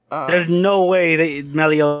 There's no way that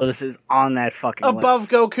Meliodas is on that fucking above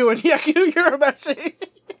list. Goku and Yaku Urameshi.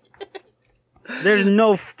 There's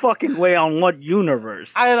no fucking way on what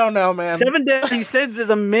universe. I don't know, man. Seven Deadly Sins is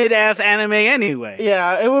a mid-ass anime anyway.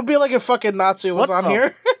 Yeah, it would be like if fucking Natsu was on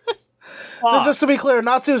here. So just to be clear,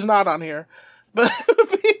 Natsu's not on here. But it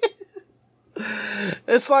would be...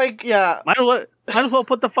 It's like, yeah. Might as well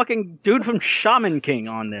put the fucking dude from Shaman King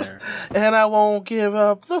on there. And I won't give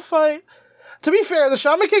up the fight. To be fair, the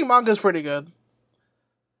Shaman King manga is pretty good.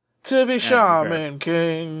 To be Shaman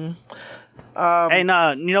King. Hey,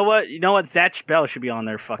 no, you know what? Zatch Bell should be on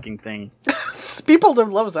their fucking thing. People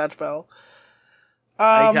don't love Zatch Bell.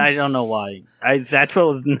 I don't know why. Zatch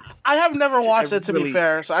Bell is... I have never watched it, to be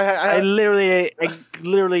fair. So I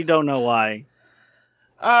literally don't know why.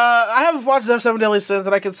 I have watched the Seven Deadly Sins,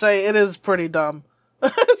 and I can say it is pretty dumb.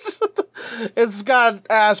 It's got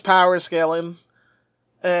ass power scaling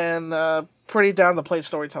and pretty down the plate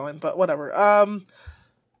storytelling, but whatever. I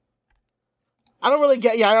don't really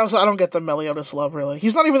get. Yeah, I don't get the Meliodas love. Really,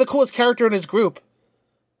 he's not even the coolest character in his group.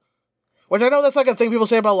 Which I know that's like a thing people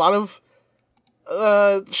say about a lot of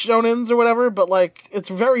shonens or whatever, but like it's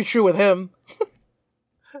very true with him.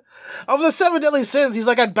 Of the Seven Deadly Sins, he's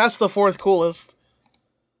like at best the fourth coolest.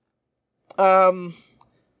 But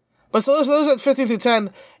so those at 15 through 10,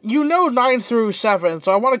 9 through 7,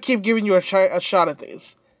 so I want to keep giving you a shot at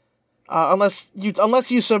these. Unless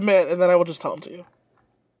you submit, and then I will just tell them to you.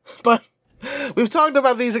 But we've talked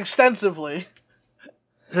about these extensively.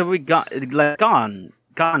 So we got, like, Gon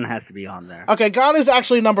has to be on there. Okay, Gon is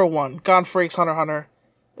actually number 1. Gon Freaks Hunter x Hunter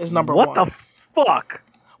is number 1. What the fuck?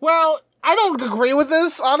 Well, I don't agree with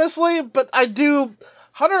this, honestly, but I do...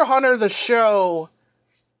 Hunter x Hunter, the show...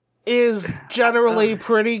 is generally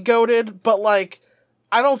pretty goated, but like,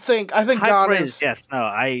 I think Gon praise, is... Yes, no,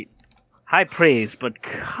 high praise, but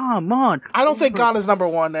come on. I don't think Gon is number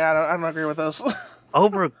 1. I don't agree with this.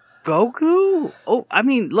 Over Goku? Oh, I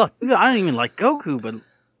mean, look, I don't even like Goku, but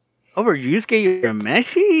over Yusuke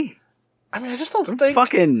Urameshi? I mean, I just don't think...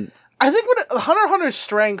 Fucking... I think when Hunter x Hunter's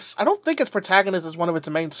strengths, I don't think its protagonist is one of its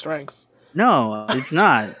main strengths. No, it's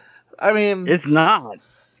not. I mean, it's not.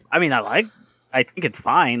 I mean, I think it's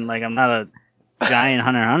fine. Like, I'm not a giant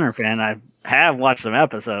Hunter x Hunter fan. I have watched some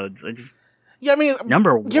episodes. I mean,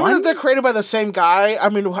 number one. Given that they're created by the same guy, I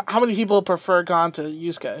mean, how many people prefer Gon to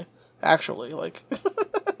Yusuke? Actually, like,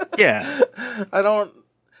 yeah, I don't.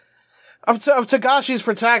 Of Tagashi's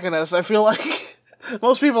protagonist, I feel like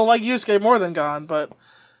most people like Yusuke more than Gon. But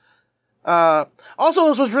also,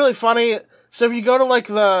 this was really funny. So if you go to like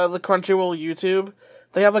the Crunchyroll YouTube,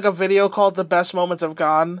 they have like a video called "The Best Moments of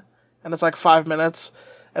Gon," and it's like 5 minutes.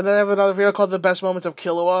 And then they have another video called "The Best Moments of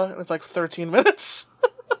Killua," and it's like 13 minutes.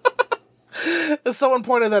 And someone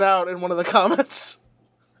pointed that out in one of the comments.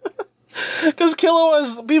 Because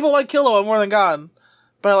people like Killua more than Gon.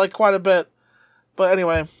 By like quite a bit. But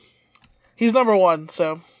anyway. He's number one,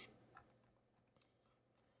 so.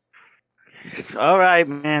 Alright,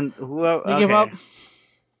 man. You give up?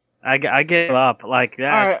 I give up. Like,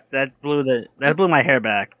 that blew my hair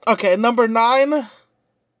back. Okay, number 9. You're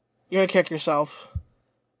gonna kick yourself.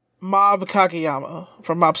 Mob Kageyama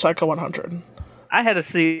from Mob Psycho 100. I had a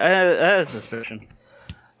suspicion.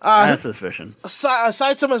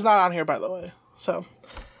 Saitama's not on here, by the way. So,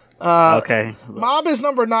 okay. Mob is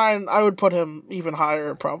number 9. I would put him even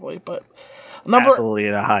higher, probably. But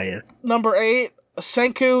absolutely the highest. Number 8,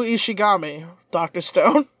 Senku Ishigami, Dr.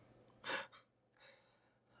 Stone.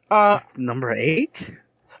 Number 8.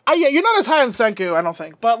 Yeah, you're not as high on Senku, I don't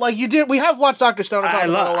think. But like you did, we have watched Dr. Stone and talked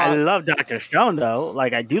about it a lot. I love Dr. Stone though.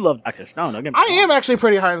 Like I do love Dr. Stone. I am actually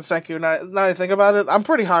pretty high on Senku. Now that I think about it, I'm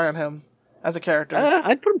pretty high on him as a character.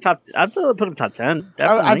 I'd put him top. I'd put him top 10.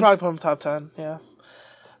 Definitely. I'd probably put him top 10. Yeah.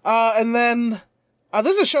 And then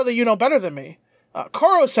this is a show that you know better than me.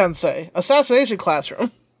 Koro Sensei, Assassination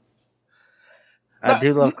Classroom. I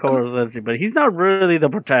do love Koro Sensei, but he's not really the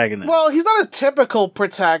protagonist. Well, he's not a typical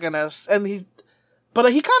protagonist, but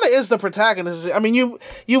he kind of is the protagonist. I mean,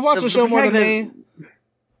 you've watched the show more than me.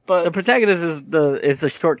 But the protagonist is the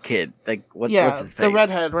short kid. Like what's his face? The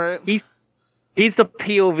redhead, right? He's the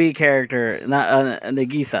POV character, not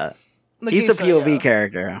Nagisa. He's the POV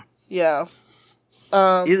character. Yeah.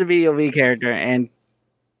 He's a POV character, and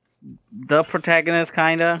the protagonist,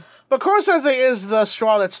 kinda. But Koro Sensei is the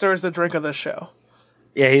straw that stirs the drink of this show.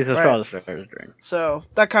 Yeah, he's the straw that stirs the drink. So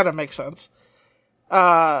that kind of makes sense.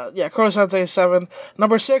 Koro Sensei is 7.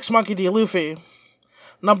 Number 6, Monkey D. Luffy.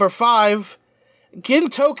 Number 5,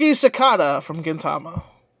 Gintoki Sakata from Gintama.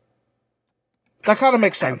 That kind of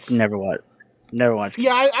makes sense. I've never watched.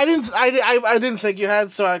 Yeah, I didn't think you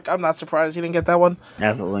had, so I'm not surprised you didn't get that one.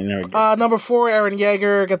 Absolutely never did. Number 4, Eren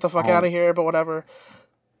Yeager. Get the fuck out of here, but whatever.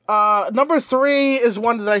 Number 3 is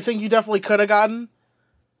one that I think you definitely could have gotten.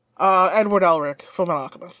 Edward Elric, Fullmetal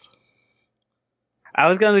Alchemist. I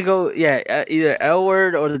was gonna go, either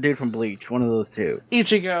Elward or the dude from Bleach, one of those two.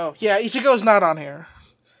 Ichigo, Ichigo's not on here.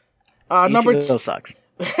 Ichigo sucks.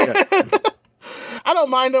 I don't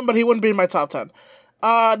mind him, but he wouldn't be in my top 10.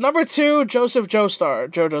 Number 2, Joseph Joestar,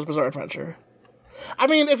 JoJo's Bizarre Adventure. I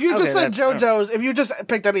mean, if you just said JoJo's, if you just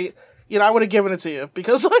picked any, I would have given it to you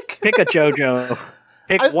because like pick a JoJo,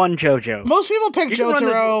 one JoJo. Most people pick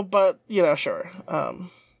Jotaro, but sure.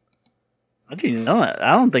 How do you know that?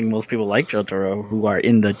 I don't think most people like Jotaro who are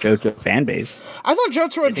in the JoJo fan base. I thought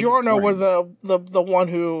Jotaro and Giorno were the one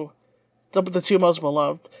who the two most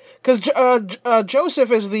beloved. Because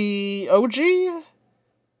Joseph is the OG.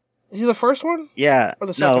 Is he the first one? Yeah. Or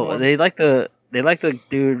the second one? They like the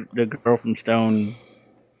dude, the girl from Stone.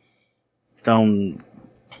 Ocean.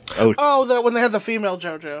 Oh, when they had the female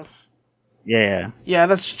JoJo. Yeah.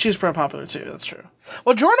 Yeah, she's pretty popular too. That's true.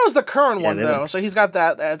 Well, Giorno's the current one though, so he's got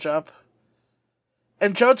that edge up.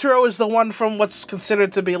 And Jotaro is the one from what's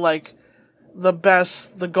considered to be like the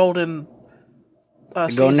golden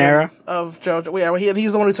season era of JoJo. Yeah,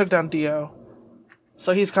 he's the one who took down Dio.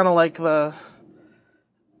 So he's kind of like the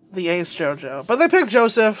ace JoJo. But they picked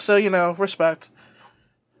Joseph, so respect.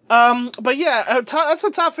 But yeah, that's the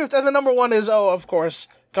top 15, and the number 1 is of course,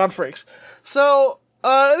 Gone Freaks. So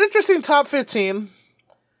an interesting top 15.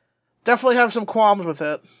 Definitely have some qualms with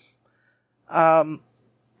it.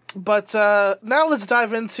 But now let's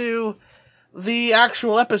dive into the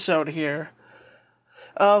actual episode here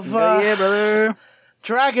of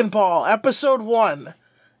Dragon Ball, Episode 1,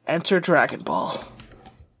 Enter Dragon Ball.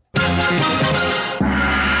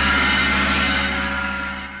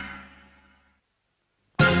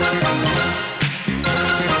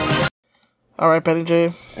 All right, Benny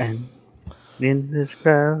J. And in this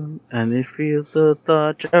crowd, and it feels the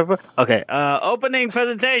thought of... Okay, opening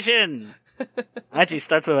presentation! Actually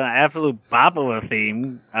starts with an absolute bop of a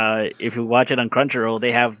theme. If you watch it on Crunchyroll,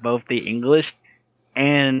 they have both the English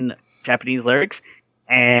and Japanese lyrics,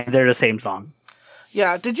 and they're the same song.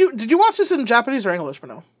 Yeah. Did you watch this in Japanese or English,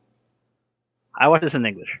 Benel? I watched this in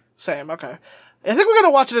English. Same. Okay. I think we're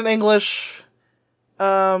gonna watch it in English.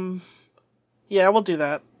 Yeah, we'll do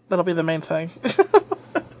that. That'll be the main thing.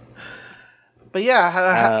 But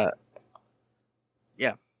yeah.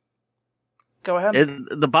 Yeah. Go ahead.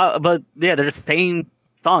 But yeah, they're the same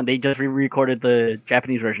song. They just re-recorded the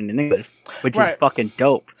Japanese version in English, which is fucking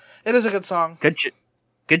dope. It is a good song.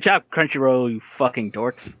 Good job, Crunchyroll, you fucking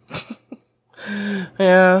dorks.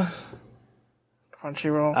 Yeah.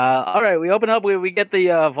 Crunchyroll. All right, we open up. We get the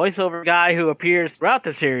voiceover guy who appears throughout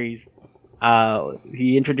the series.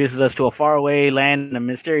 He introduces us to a faraway land in a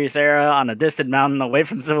mysterious era on a distant mountain away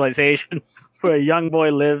from civilization, where a young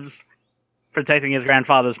boy lives, protecting his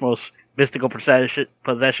grandfather's most mystical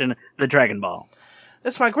possession, the Dragon Ball.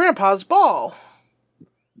 It's my grandpa's ball.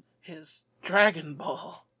 His Dragon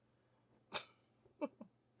Ball.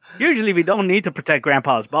 Usually we don't need to protect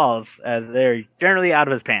Grandpa's balls, as they're generally out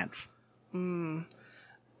of his pants.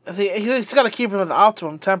 He's got to keep them at the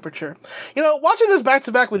optimum temperature. You know, watching this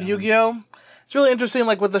back-to-back with Yu-Gi-Oh! It's really interesting,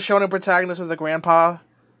 like, with the shonen protagonist with the grandpa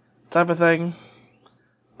type of thing.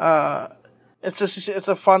 It's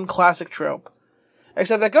a fun classic trope.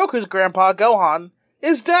 Except that Goku's grandpa, Gohan,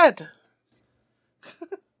 is dead.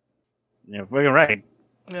 Yeah, we're right.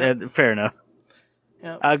 Yeah. Fair enough.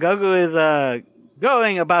 Yeah. Goku is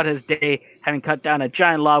going about his day, having cut down a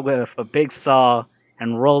giant log with a big saw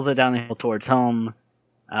and rolls it down the hill towards home.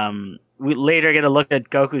 We later get a look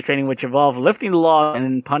at Goku's training, which involved lifting the log and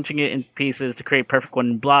then punching it in pieces to create perfect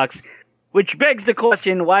wooden blocks, which begs the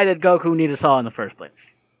question, why did Goku need a saw in the first place?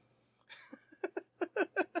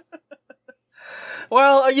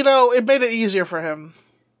 Well, you know, it made it easier for him.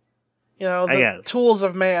 You know, the tools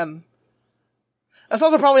of man. That's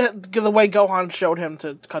also probably the way Gohan showed him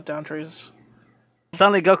to cut down trees.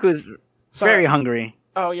 Suddenly Goku is very hungry.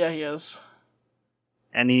 Oh, yeah, he is.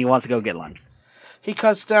 And he wants to go get lunch. He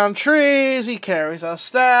cuts down trees, he carries a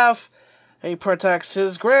staff, he protects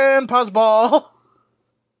his grandpa's ball.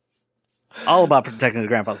 All about protecting his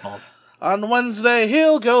grandpa's balls. On Wednesday,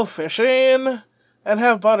 he'll go fishing and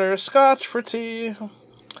have butterscotch for tea.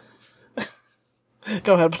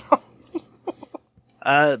 Go ahead, Paul.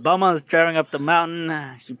 Bulma is driving up the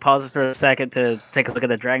mountain. She pauses for a second to take a look at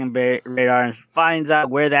the Dragon radar and finds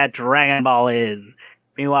out where that Dragon Ball is.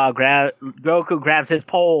 Meanwhile, Goku grabs his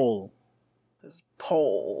pole. His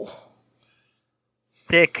pole.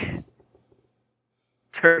 Thick,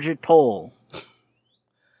 turgid pole.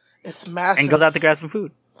 It's massive. And goes out to grab some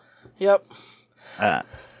food. Yep.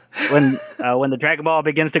 When the Dragon Ball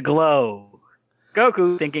begins to glow,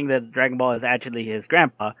 Goku, thinking that Dragon Ball is actually his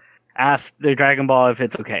grandpa, asks the Dragon Ball if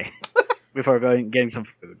it's okay before getting some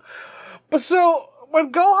food. But so,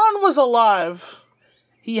 when Gohan was alive,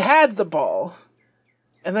 he had the ball,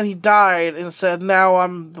 and then he died and said, "Now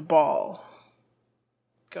I'm the ball."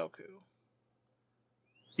 Goku.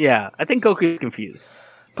 Yeah, I think Goku is confused.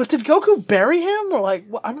 But did Goku bury him, or like?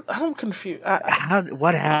 I'm confused.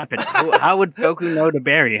 What happened? How would Goku know to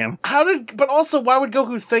bury him? But also, why would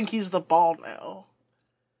Goku think he's the ball now?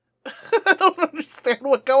 I don't understand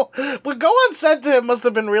what Gohan said to him must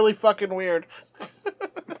have been really fucking weird.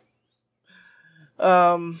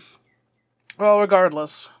 Well,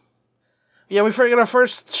 regardless. Yeah, we get our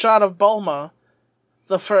first shot of Bulma,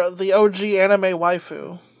 the OG anime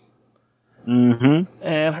waifu. Mm-hmm.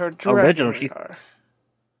 And her original.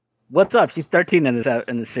 What's up? She's 13 in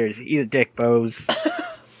this series. Eat a dick, Bose.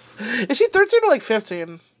 Is she 13 or like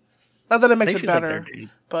 15? Not that it makes it better, like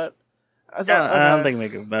but I don't think it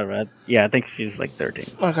makes it better. Yeah, I think she's like 13.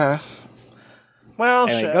 Okay. Well,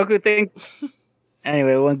 anyway, shit. Goku thinks.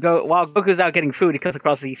 Anyway, while Goku's out getting food, he comes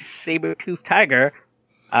across the saber-toothed tiger,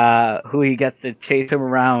 who he gets to chase him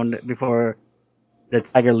around before the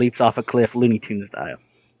tiger leaps off a cliff, Looney Tunes style.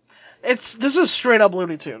 This is straight up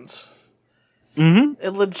Looney Tunes. Mm-hmm.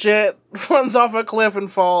 It legit runs off a cliff and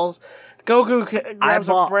falls. Goku grabs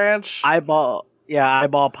a branch. Eyeball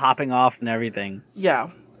popping off and everything.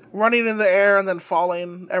 Yeah. Running in the air and then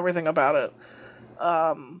falling, everything about it.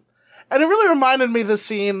 And it really reminded me of the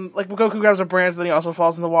scene, like Goku grabs a branch, then he also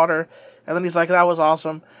falls in the water, and then he's like, "That was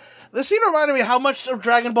awesome." This scene reminded me how much of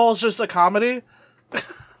Dragon Ball is just a comedy.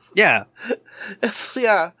 Yeah. It's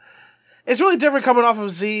really different coming off of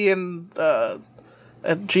Z and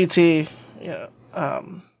GT. Yeah.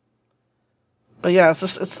 But yeah,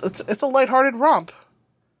 it's a lighthearted romp.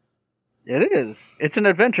 It is. It's an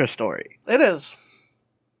adventure story. It is.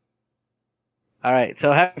 All right,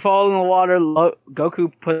 so having fallen in the water,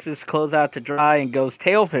 Goku puts his clothes out to dry and goes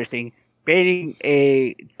tail fishing, baiting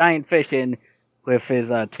a giant fish in with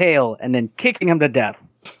his tail and then kicking him to death.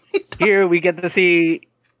 here we get to see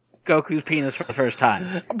Goku's penis for the first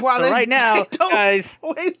time. Wow, so right now, guys,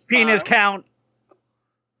 penis count.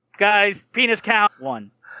 Guys, penis count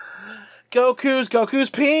 1. Goku's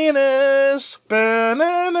penis.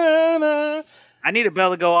 Ba-na-na-na. I need a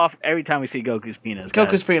bell to go off every time we see Goku's penis. Guys.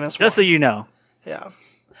 Goku's penis. Just so you know. Yeah.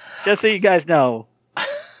 Just so you guys know.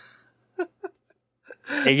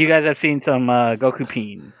 Hey, you guys have seen some Goku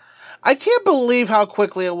peen. I can't believe how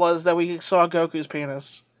quickly it was that we saw Goku's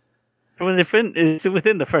penis. It's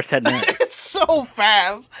within the first 10 minutes. It's so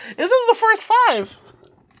fast. This is the first 5.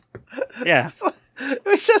 Yeah.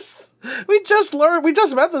 We just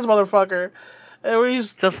met this motherfucker. And we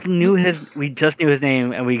just knew his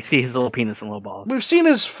name, and we see his little penis and little balls. We've seen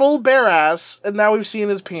his full bare ass, and now we've seen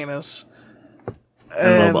his penis.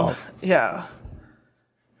 And little balls. Yeah.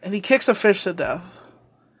 And he kicks a fish to death.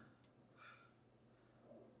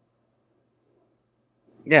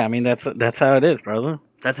 Yeah, I mean, that's how it is, brother.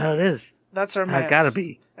 That's how it is. That's our man. It gotta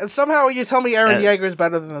be. And somehow you tell me Eren Yeager is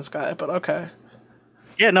better than this guy, but okay.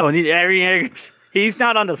 Yeah, no, Eren Yeager, he's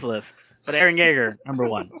not on this list, but Eren Yeager, number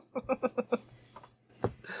 1.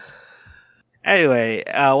 Anyway,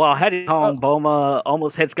 while heading home, Bulma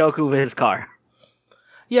almost hits Goku with his car.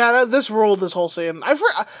 Yeah, this ruled this whole scene. I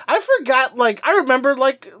forgot, like, I remember,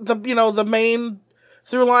 like, the main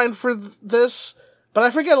through line for this, but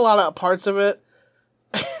I forget a lot of parts of it.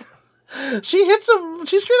 She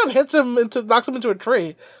straight up hits him knocks him into a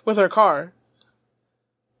tree with her car.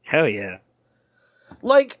 Hell yeah.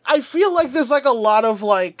 Like, I feel like there's, like, a lot of,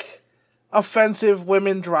 like, offensive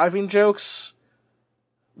women driving jokes.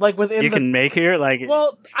 Like, within can make here? Like,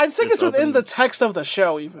 well, I think it's within the text of the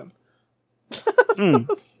show, even. This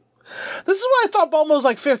is why I thought Bulma was,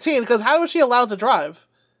 like, 15, because how was she allowed to drive?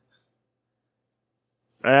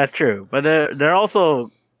 That's true. But they're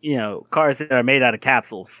also, cars that are made out of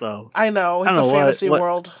capsules, so... I know, it's a fantasy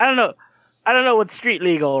world. I don't know what's street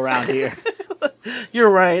legal around here. You're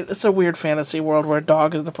right. It's a weird fantasy world where a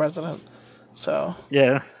dog is the president. So...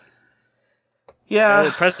 Yeah. Yeah.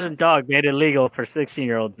 The president dog made it legal for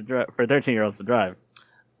 13-year-olds to drive.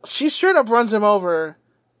 She straight up runs him over,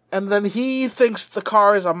 and then he thinks the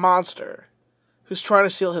car is a monster who's trying to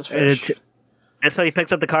steal his fish. And so he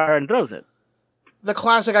picks up the car and throws it. The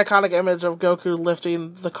classic iconic image of Goku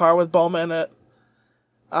lifting the car with Bulma in it.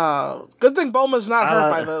 Good thing Bulma's not hurt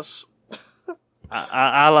by this.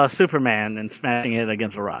 A la Superman and smashing it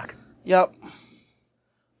against a rock. Yep.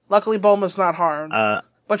 Luckily, Bulma's not harmed.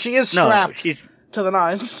 But she is strapped to the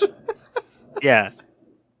nines. Yeah.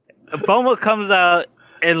 Bulma comes out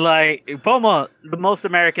and, like, Bulma, the most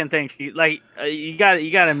American thing, you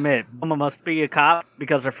gotta admit, Bulma must be a cop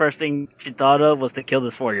because her first thing she thought of was to kill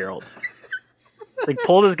this 4-year-old. Like,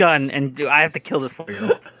 pull his gun and I have to kill this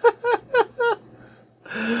 4-year-old.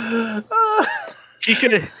 She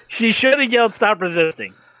should have yelled, "Stop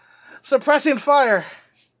resisting!" Suppressing fire.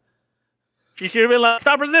 She should have been like,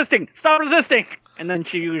 "Stop resisting! Stop resisting!" And then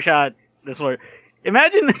she shot this word.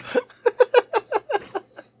 Imagine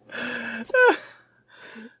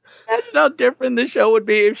how different the show would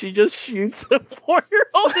be if she just shoots a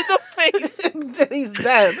 4-year-old in the face. And he's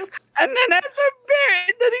dead. And then has to bury,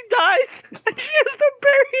 and then he dies. And she has to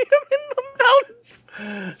bury him in the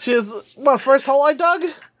mountains. She has, first hole I dug?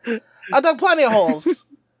 I dug plenty of holes.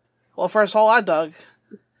 Well, first hole I dug.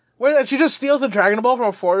 And she just steals the Dragon Ball from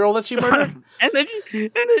a 4-year-old that she murdered? and then,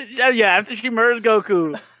 after she murders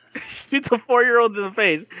Goku, shoots a 4-year-old in the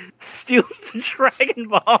face, steals the Dragon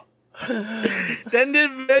Ball. Then the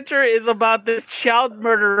adventure is about this child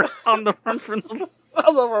murderer on the run from the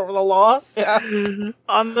law. Yeah.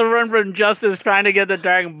 On the run from justice, trying to get the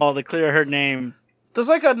Dragon Ball to clear her name. There's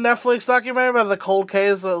like a Netflix documentary about the cold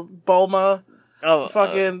case of Bulma. Oh,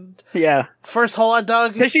 yeah. First hole I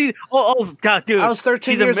dug. God, dude. I was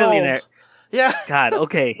 13 years old. Yeah. God,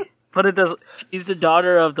 okay. But she's the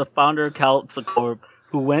daughter of the founder of Calcicorp,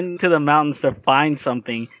 who went to the mountains to find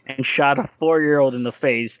something and shot a 4-year-old in the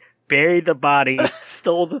face, buried the body,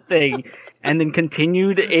 stole the thing, and then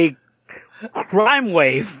continued a crime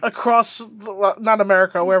wave across, not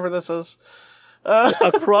America, wherever this is,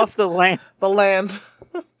 across the land. The land.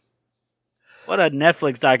 What a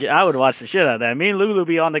Netflix documentary! I would watch the shit out of that. Me and Lulu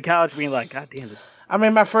be on the couch, being like, "God damn it!" I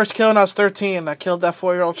made my first kill when I was 13. I killed that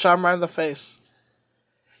 4-year-old, shot him right in the face.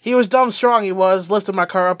 He was dumb strong. He was lifted my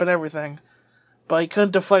car up and everything, but he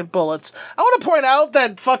couldn't deflect bullets. I want to point out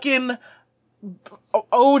that fucking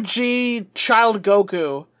OG child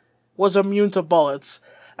Goku was immune to bullets.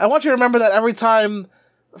 I want you to remember that every time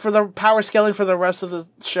for the power scaling for the rest of the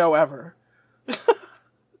show ever.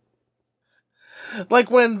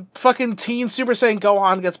 Like when fucking Teen Super Saiyan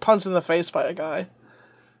Gohan gets punched in the face by a guy.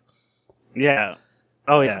 Yeah.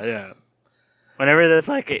 Oh yeah. Whenever there's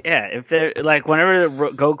if they're like whenever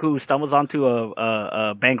Goku stumbles onto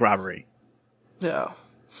a bank robbery. Yeah.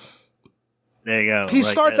 There you go. He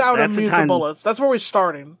starts out immune to bullets. That's where we're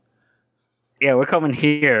starting. Yeah, we're coming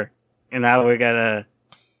here, and now we're gonna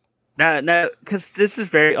now because this is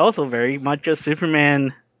very much a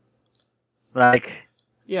Superman,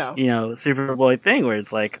 Superboy thing where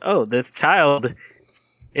it's like, oh, this child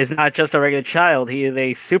is not just a regular child; he is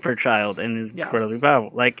a super child and is incredibly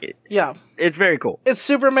powerful. It's very cool. It's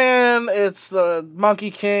Superman. It's the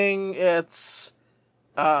Monkey King. It's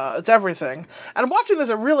everything. And watching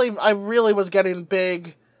this, I really was getting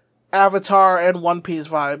big Avatar and One Piece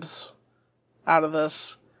vibes out of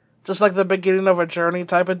this. Just like the beginning of a journey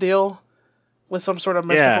type of deal with some sort of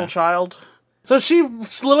mystical child. So she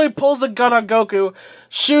literally pulls a gun on Goku,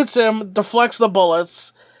 shoots him, deflects the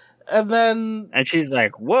bullets, and then... And she's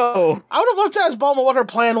like, whoa! I would have loved to ask Bulma what her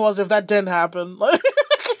plan was if that didn't happen.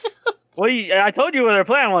 Well, I told you what her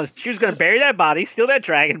plan was. She was going to bury that body, steal that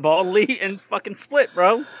Dragon Ball, and fucking split,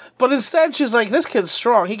 bro. But instead, she's like, this kid's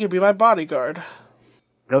strong. He could be my bodyguard.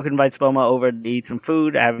 Goku invites Bulma over to eat some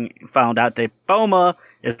food, having found out that Bulma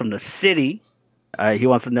is from the city. He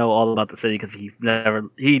wants to know all about the city because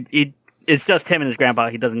it's just him and his grandpa.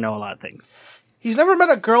 He doesn't know a lot of things. He's never met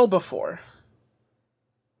a girl before.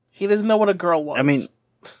 He doesn't know what a girl was. I mean,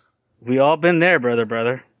 we all been there,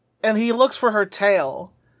 brother. And he looks for her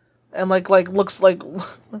tail. And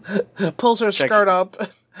pulls her skirt up,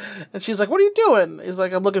 and she's like, "What are you doing?" He's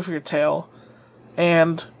like, "I'm looking for your tail."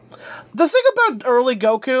 And the thing about early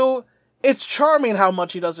Goku, it's charming how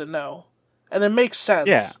much he doesn't know, and it makes sense.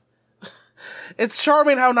 Yeah, it's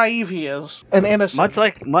charming how naive he is and innocent. Much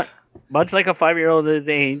like a 5-year-old at his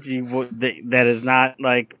age, that is not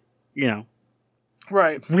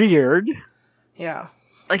right, weird. Yeah.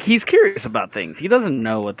 Like, he's curious about things. He doesn't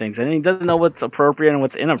know what things, and he doesn't know what's appropriate and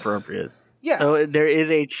what's inappropriate. Yeah. So there is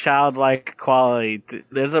a childlike quality.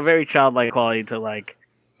 There's a very childlike quality to, like,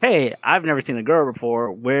 hey, I've never seen a girl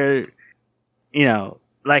before. Where, and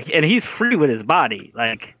he's free with his body.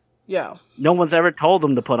 Like, yeah. No one's ever told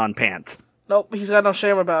him to put on pants. Nope, he's got no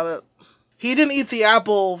shame about it. He didn't eat the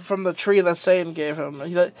apple from the tree that Satan gave him.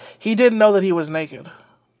 He didn't know that he was naked.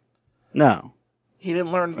 No. He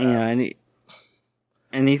didn't learn that.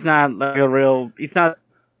 And he's not like he's not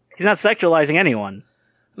sexualizing anyone.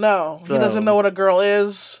 No, so. He doesn't know what a girl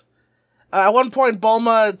is. At one point,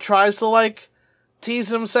 Bulma tries to,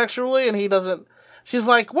 tease him sexually, and he doesn't. She's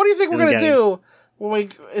like, what do you think we're going to do?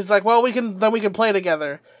 It's like, well, we can play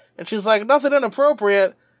together. And she's like, nothing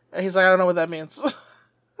inappropriate. And he's like, I don't know what that means.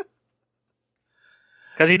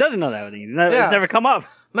 Because he doesn't know that. It's never come up.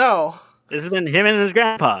 No. This has been him and his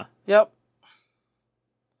grandpa. Yep.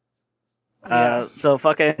 So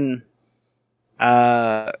fucking,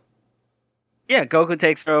 Goku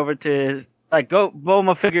takes her over to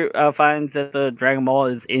Bulma finds that the Dragon Ball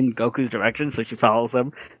is in Goku's direction, so she follows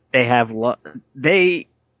him. Goku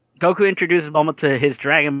introduces Bulma to his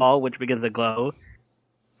Dragon Ball, which begins to glow,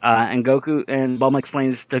 and Bulma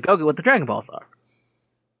explains to Goku what the Dragon Balls are.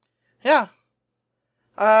 Yeah.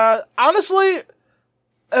 Honestly,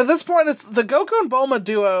 at this point, it's the Goku and Bulma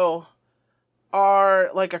duo are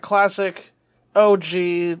like a classic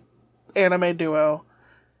OG anime duo.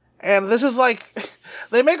 And this is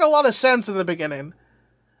they make a lot of sense in the beginning.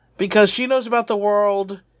 Because she knows about the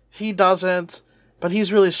world, he doesn't, but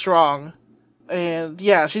he's really strong. And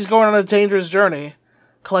yeah, she's going on a dangerous journey,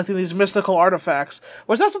 collecting these mystical artifacts.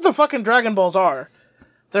 Which that's what the fucking Dragon Balls are.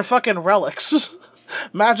 They're fucking relics.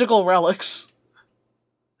 Magical relics.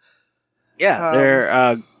 Yeah,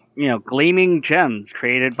 they're gleaming gems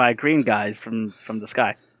created by green guys from the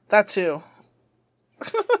sky. That too.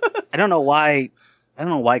 I don't know why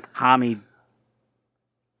Kami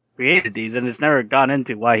created these, and it's never gone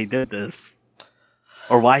into why he did this,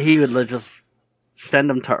 or why he would just send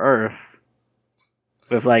them to Earth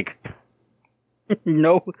with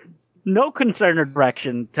no concern or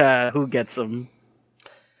direction to who gets them.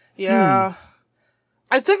 Yeah,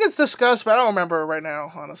 I think it's discussed, but I don't remember right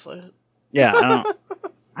now, honestly. Yeah,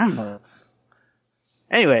 I don't know.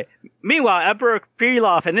 Anyway, meanwhile, Emperor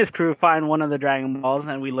Krylov and his crew find one of the Dragon Balls,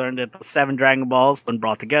 and we learned that the 7 Dragon Balls, when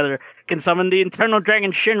brought together, can summon the Eternal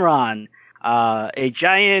Dragon Shinron, a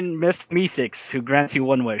giant Mist Meesix who grants you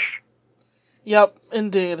one wish. Yep,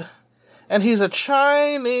 indeed. And he's a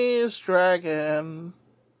Chinese dragon.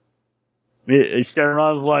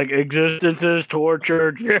 Shinron's like, existence is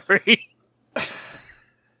torture, Jerry.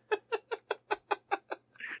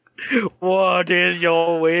 What is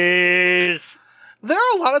your wish? There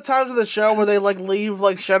are a lot of times in the show where they leave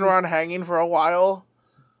Shenron hanging for a while.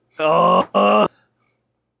 Oh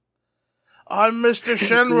I'm Mr.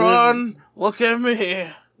 Shenron. Look at me.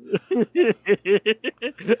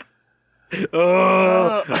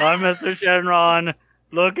 I'm Mr. Shenron.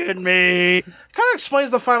 Look at me. Kind of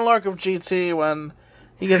explains the final arc of GT when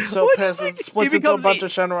he gets so pissed and splits into a bunch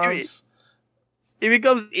of Shenrons. He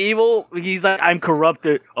becomes evil. He's like, I'm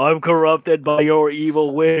corrupted. I'm corrupted by your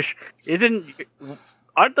evil wish.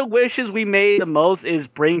 Aren't the wishes we made the most is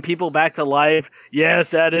bring people back to life? Yes,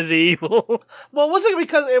 that is evil. Well, it wasn't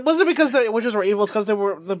because the wishes were evil. It's because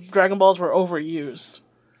the Dragon Balls were overused.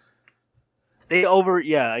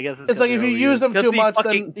 I guess it's like if you use them too much,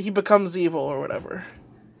 then he becomes evil or whatever.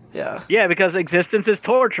 Yeah. Yeah, because existence is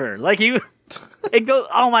torture. Like it goes.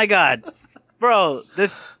 Oh my god, bro,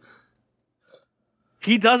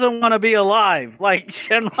 he doesn't want to be alive. Like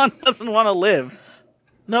Shenron doesn't want to live.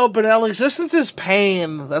 No, but existence is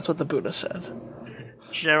pain. That's what the Buddha said.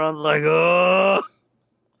 Shenron's like, oh,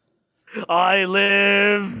 I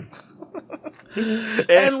live,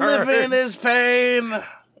 and living is pain.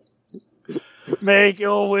 Make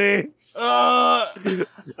your way. And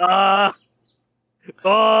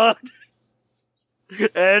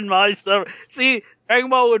my stomach. See, Dragon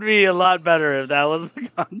Ball would be a lot better if that was the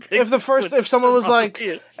context. If someone was like,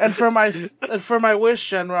 and for my wish,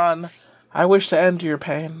 Shenron, I wish to end your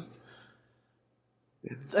pain.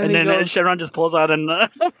 And then Shenron just pulls out a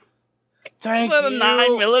knife. Thank you. A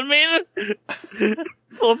 9mm.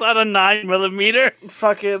 Pulls out a 9mm.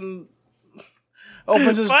 Fucking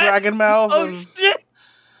opens his dragon mouth. Shit!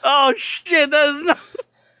 Oh shit! That's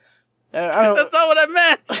not what I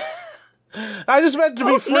meant. I just meant to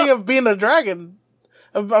be free of being a dragon,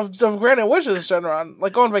 of granting wishes, Shenron,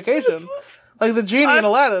 like go on vacation, like the genie in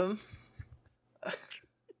Aladdin.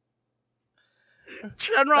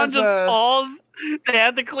 Shenron just falls. They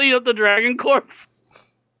had to clean up the dragon corpse.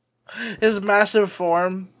 His massive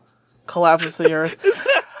form collapses to the earth.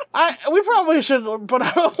 We probably should put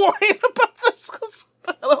out a warning about this.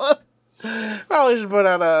 Probably should put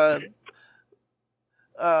out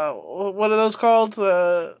what are those called?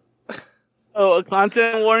 A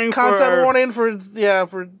content warning. Warning for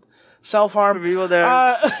self-harm. For people there.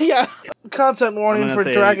 Yeah, content warning for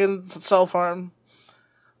dragon self-harm.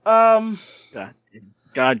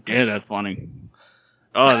 God damn, that's funny.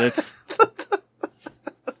 Oh,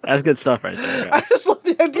 that's good stuff right there, guys. I just love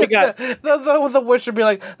the idea that the wish would be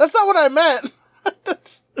like, that's not what I meant.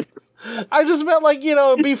 I just meant, like,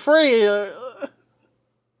 be free. Like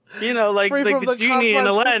the genie in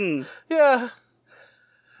Aladdin. Yeah.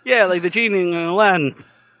 Yeah, like the genie in Aladdin.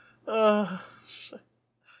 That's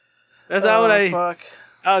not what fuck.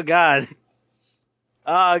 Oh, God.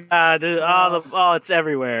 Oh, God. It's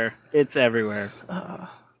everywhere. It's everywhere.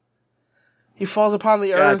 He falls upon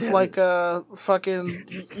the earth like a fucking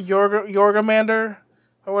Yorgamander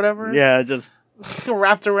or whatever. Yeah, just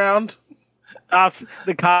wrapped around.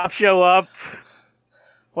 The cops show up.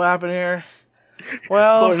 What happened here?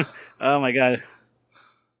 Well, oh my god.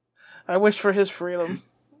 I wish for his freedom.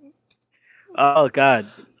 Oh god.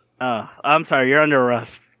 Oh, I'm sorry, you're under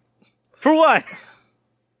arrest. For what?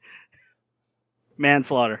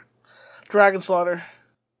 Manslaughter. Dragon slaughter.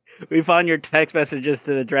 We found your text messages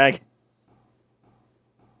to the dragon.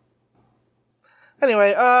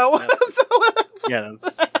 Anyway, yeah,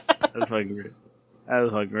 that's fucking great. That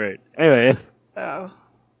was fucking great. Anyway,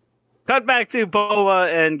 cut back to Bulma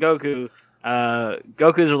and Goku.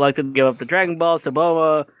 Goku's reluctant to give up the Dragon Balls to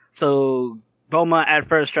Bulma, so Bulma at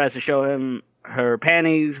first tries to show him her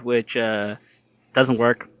panties, which doesn't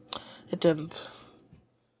work. It didn't.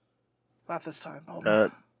 Not this time,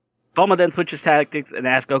 Bulma. Bulma then switches tactics and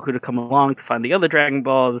asks Goku to come along to find the other Dragon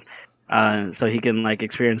Balls, so he can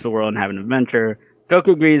experience the world and have an adventure.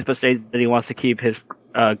 Goku agrees, but states that he wants to keep his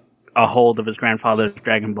a hold of his grandfather's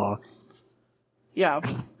Dragon Ball. Yeah,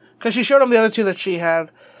 because she showed him the other two that she had.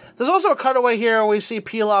 There's also a cutaway here where we see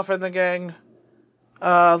Pilaf and the gang.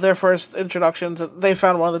 Their first introductions. They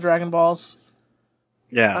found one of the Dragon Balls.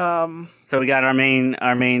 Yeah. So we got our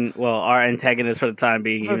antagonist for the time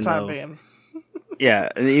being. Yeah,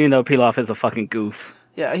 even though Pilaf is a fucking goof.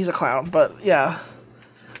 Yeah, he's a clown, but yeah.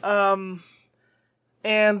 With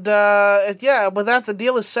that, the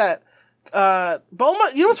deal is set.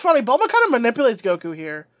 Bulma, you know what's funny? Bulma kind of manipulates Goku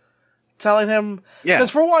here. Telling him... Yeah. Because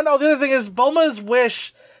for one, the other thing is, Bulma's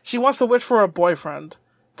wish, she wants to wish for a boyfriend.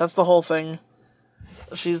 That's the whole thing.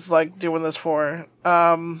 She's, doing this for.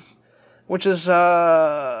 Which is,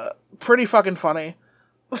 pretty fucking funny.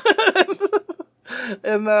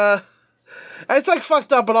 And, it's,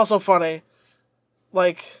 fucked up, but also funny.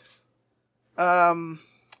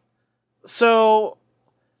 So...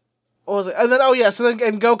 What was it? And then,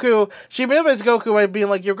 and Goku, she manipulates Goku by being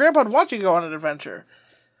like, your grandpa would want you to go on an adventure.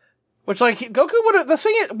 Which, like, Goku would have...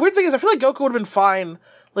 Weird thing is, I feel like Goku would have been fine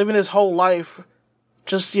living his whole life.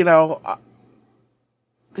 Just, you know...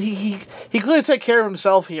 He clearly take care of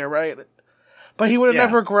himself here, right? But he would have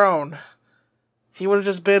never grown. He would have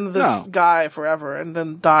just been this guy forever and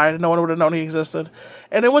then died. And no one would have known he existed.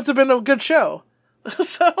 And it would have been a good show.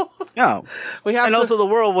 So... No. We have also the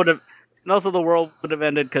world would have... And also the world would have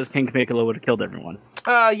ended because King Piccolo would have killed everyone.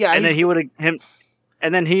 Yeah. And then he would have...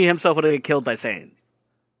 And then he himself would have been killed by Saiyans.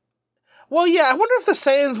 Well, yeah, I wonder if the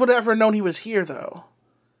Saiyans would have ever known he was here, though.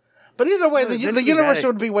 But either way, the universe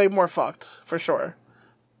would be way more fucked, for sure.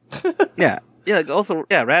 Yeah. Also,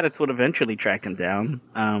 Raditz would eventually track him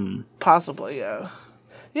down. Possibly, yeah.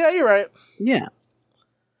 Yeah, you're right. Yeah.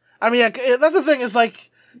 I mean, that's the thing, is like,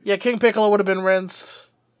 yeah, King Piccolo would have been rinsed.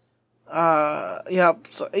 Yeah,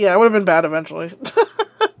 it would have been bad eventually.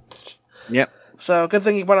 Yep. So, good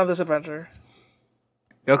thing he went on this adventure.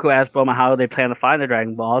 Goku asks Bulma how they plan to find the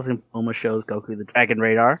Dragon Balls, and Bulma shows Goku the Dragon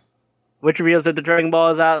Radar, which reveals that the Dragon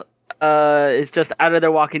Ball is just out of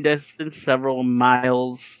their walking distance, several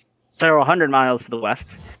hundred miles to the west.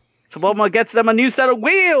 So Bulma gets them a new set of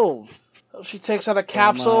wheels! She takes out a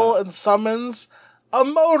capsule and summons a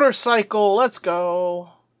motorcycle. Let's go.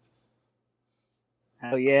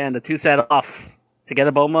 Hell yeah, and the two set off.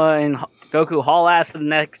 Together, Bulma and Goku haul ass to the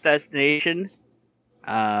next destination.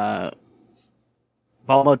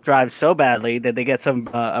 Bulma drives so badly that they get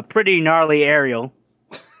a pretty gnarly aerial.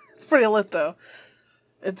 It's pretty lit, though.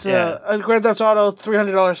 It's a Grand Theft Auto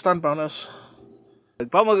 $300 stunt bonus.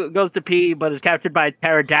 Bulma goes to pee, but is captured by a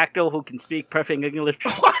pterodactyl who can speak perfect English.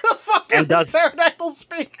 Why the fuck does pterodactyl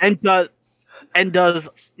speak? And does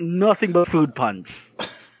nothing but food puns.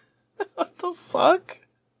 What the fuck?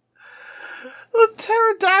 The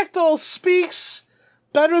pterodactyl speaks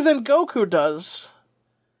better than Goku does.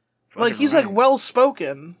 Like, he's, like,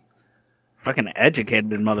 well-spoken. Fucking educated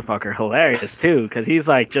motherfucker. Hilarious, too, because he's,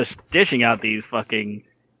 like, just dishing out these fucking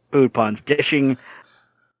food puns. Dishing,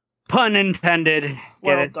 pun intended.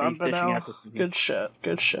 Well done, Benel. Good shit.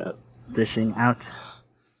 Dishing out.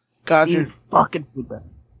 Got these fucking food puns.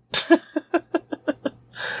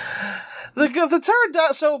 The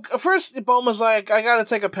pterodactyl... So, first, Bulma's like, I gotta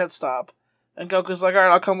take a pit stop. And Goku's like,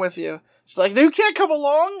 alright, I'll come with you. She's like, no, you can't come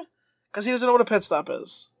along? Because he doesn't know what a pit stop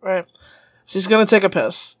is, right? She's gonna take a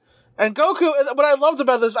piss. And Goku, what I loved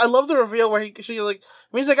about this, I love the reveal where she's like,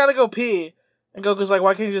 means I gotta go pee. And Goku's like,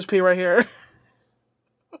 why can't you just pee right here?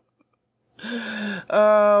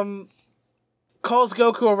 Calls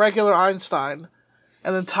Goku a regular Einstein,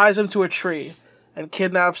 and then ties him to a tree, and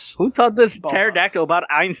kidnaps... Who taught this pterodactyl about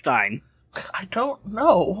Einstein? I don't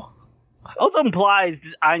know. Also implies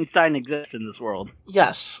that Einstein exists in this world.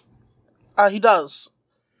 Yes. He does.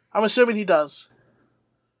 I'm assuming he does.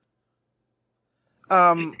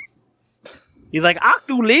 He's like, Ach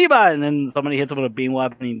du Lieber! And then somebody hits him with a beam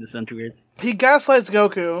weapon and he disintegrates. He gaslights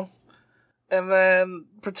Goku, and then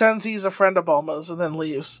pretends he's a friend of Bulma's, and then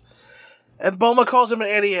leaves. And Bulma calls him an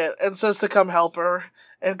idiot, and says to come help her.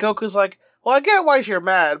 And Goku's like, well, I get why you're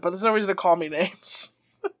mad, but there's no reason to call me names.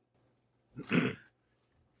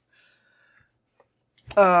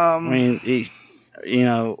 I mean,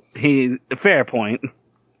 fair point.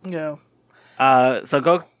 Yeah. So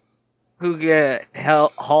Goku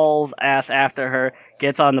hauls ass after her,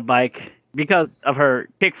 gets on the bike. Because of her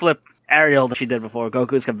kickflip aerial that she did before,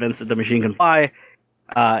 Goku's convinced that the machine can fly,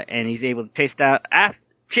 and he's able to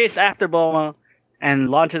chase after Bulma, and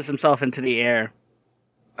launches himself into the air,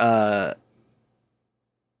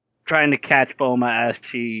 trying to catch Bulma as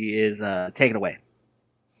she is taken away.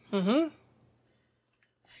 Mm-hmm.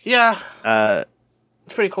 Yeah.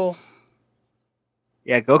 It's pretty cool.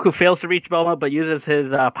 Yeah, Goku fails to reach Bulma, but uses his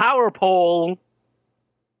power pole.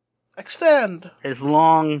 Extend. His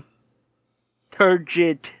long,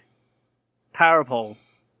 turgid power pole.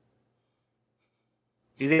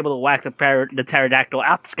 He's able to whack the pterodactyl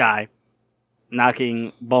out the sky,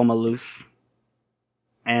 knocking Bulma loose,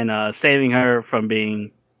 and saving her from being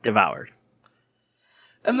devoured.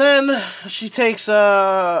 And then she takes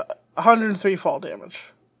 103 fall damage.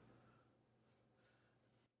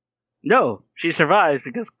 No, she survives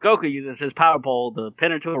because Goku uses his power pole to pin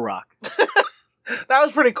her to a rock. That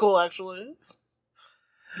was pretty cool, actually.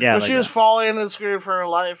 Yeah, when she was falling and scared for her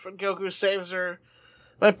life, and Goku saves her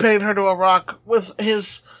by pinning her to a rock with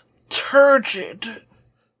his turgid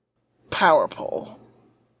power pole.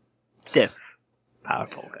 Stiff power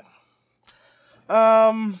pole.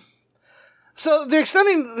 So the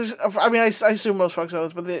extending, I mean, I assume most folks know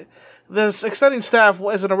this, but this extending staff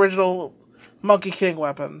is an original Monkey King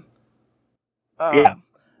weapon. Yeah.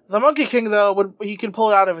 The Monkey King, though, he can pull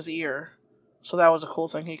it out of his ear. So that was a cool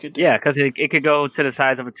thing he could do. Yeah, because it could go to the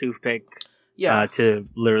size of a toothpick. Yeah. To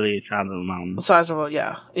literally the size of a mountain. The size of a,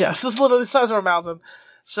 yeah. Yes, it's literally the size of a mountain.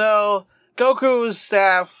 So, Goku's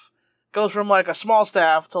staff goes from, like, a small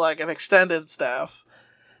staff to, like, an extended staff,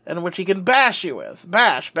 in which he can bash you with.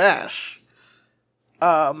 Bash.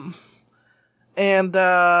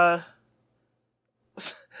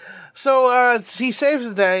 So, he saves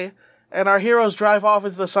the day, and our heroes drive off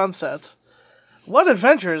into the sunset. What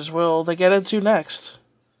adventures will they get into next?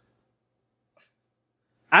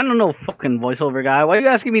 I don't know, fucking voiceover guy. Why are you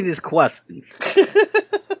asking me these questions?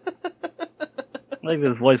 Like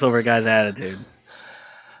this voiceover guy's attitude.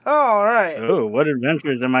 Oh, all right. Oh, what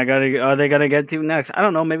adventures are they gonna get to next? I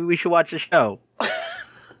don't know. Maybe we should watch the show.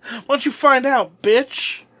 Why don't you find out,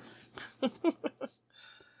 bitch? That's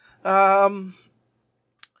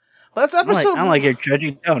episode. I don't like your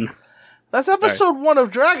judgy tone. That's episode 1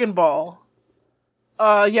 of Dragon Ball.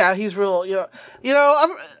 Yeah, he's real.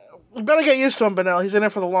 We better get used to him, Benel. He's in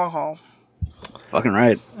it for the long haul. Fucking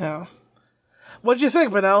right. Yeah. What'd you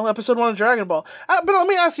think, Benel? Episode 1 of Dragon Ball. But let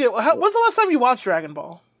me ask you, when's the last time you watched Dragon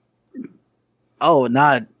Ball? Oh,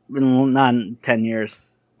 not in 10 years.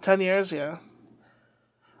 10 years, yeah.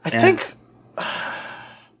 I think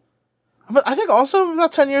also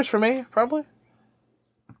about 10 years for me, probably.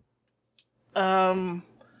 Yeah.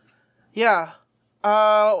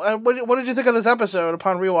 What did you think of this episode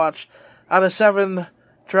upon rewatch? Out of 7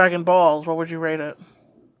 Dragon Balls, what would you rate it?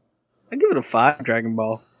 I'd give it a 5, Dragon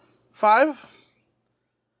Ball. 5?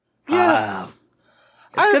 Yeah.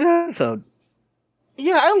 It's a good episode.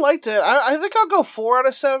 Yeah, I liked it. I think I'll go 4 out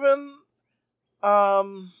of 7.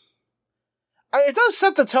 It does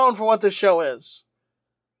set the tone for what this show is.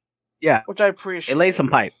 Yeah. Which I appreciate. It lays some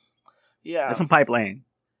pipe. Yeah. There's some pipe laying.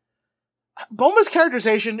 Bulma's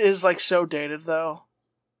characterization is, like, so dated, though.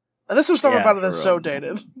 And there's some stuff about it that's so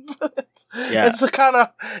dated. Yeah. It's kind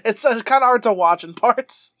of hard to watch in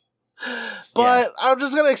parts. But I'm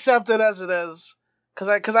just gonna accept it as it is. Cause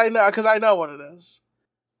I know what it is.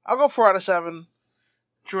 I'll go 4 out of 7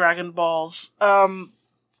 Dragon Balls. And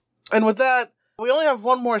with that, we only have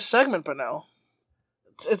one more segment, but now.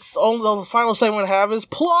 It's the final segment we have is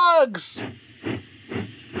plugs!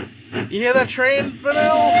 You hear that train,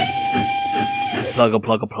 Benel? Plug.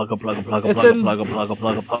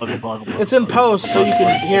 It's in post, so you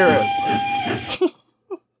can hear it.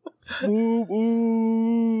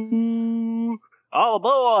 All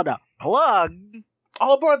aboard, plug.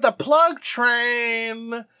 All aboard the plug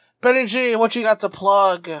train. Benny G, what you got to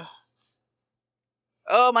plug?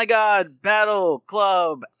 Oh my god, Battle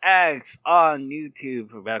Club X on YouTube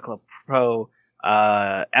for Battle Club Pro.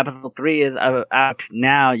 Episode 3 is out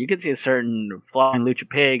now. You can see a certain flying Lucha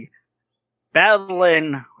Pig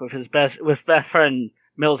battling with his best friend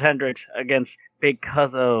Mills Hendricks against Big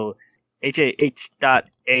Cuzzo HAH.A.M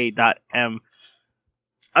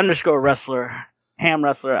 _wrestler, ham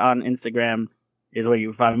wrestler on Instagram is where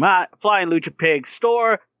you find my Flying Lucha Pig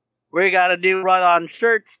store. We gotta do run on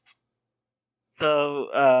shirts.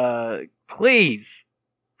 So please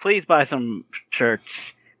buy some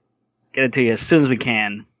shirts. Get it to you as soon as we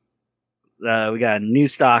can. We got a new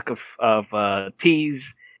stock of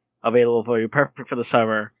tees available for you, perfect for the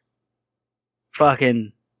summer.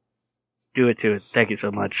 Fucking do it to it. Thank you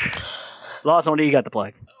so much. Lawson, what do you got to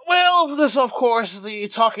play? Well, this, of course, the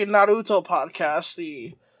Talking Naruto podcast,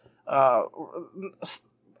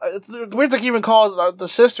 it's weird to even call it the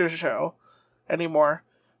sister show anymore,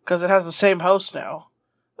 because it has the same host now.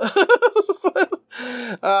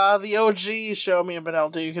 The OG show me and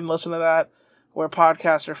Benel do. You can listen to that where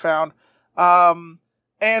podcasts are found. And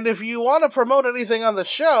if you want to promote anything on the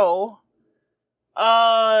show,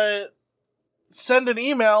 send an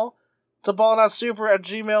email to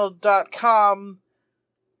ballandoutsuper@gmail.com.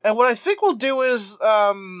 And what I think we'll do is,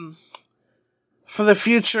 for the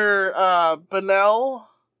future, Benel,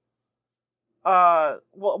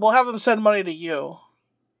 we'll have them send money to you.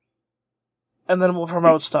 And then we'll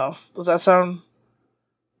promote stuff. Does that sound...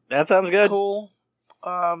 That sounds good. Cool.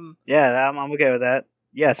 Yeah, I'm okay with that.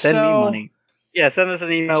 Yeah, send me money. Yeah, send us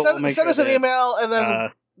an email. Send us an email, and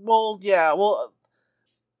then we'll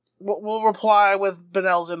reply with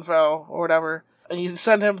Benel's info or whatever, and you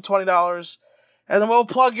send him $20, and then we'll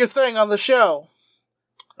plug your thing on the show.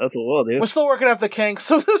 That's what we'll do. We're still working out the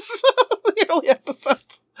kinks of this early episode.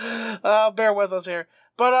 Bear with us here,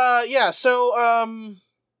 but so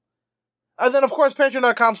and then of course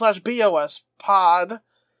patreon.com/BOSpod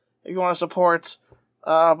if you want to support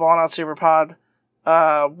Ballin' Out Super Pod.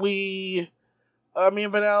 Me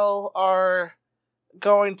and Benel are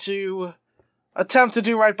going to attempt to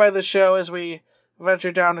do right by the show as we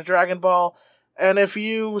venture down to Dragon Ball. And if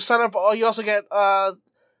you sign up, you also get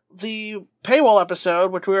the paywall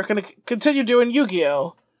episode, which we're going to continue doing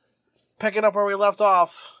Yu-Gi-Oh! Picking up where we left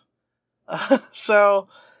off. So,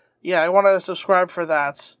 yeah, I want to subscribe for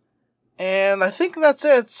that. And I think that's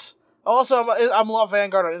it. Also, I'm Love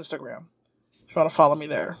Vanguard on Instagram. If you want to follow me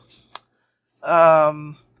there.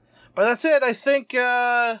 But that's it, I think,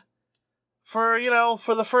 for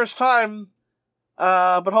the first time,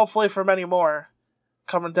 but hopefully for many more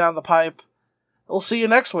coming down the pipe. We'll see you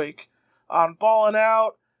next week on Ballin'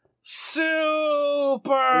 Out Super!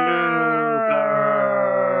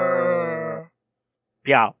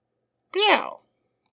 Pew. Pew.